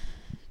det.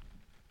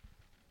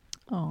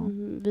 Ja.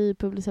 Vi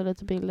publicerade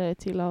lite bilder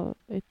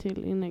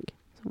till inlägg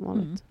som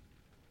vanligt.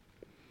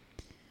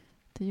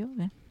 Det gör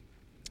vi.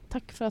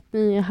 Tack för att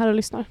ni är här och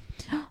lyssnar.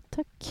 Ja,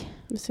 tack.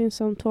 Vi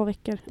syns om 2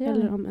 veckor.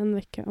 Eller om 1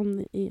 vecka om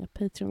ni är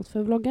Patreons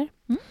för vloggar.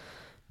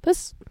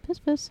 Puss. Puss,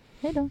 puss.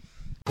 Hej då.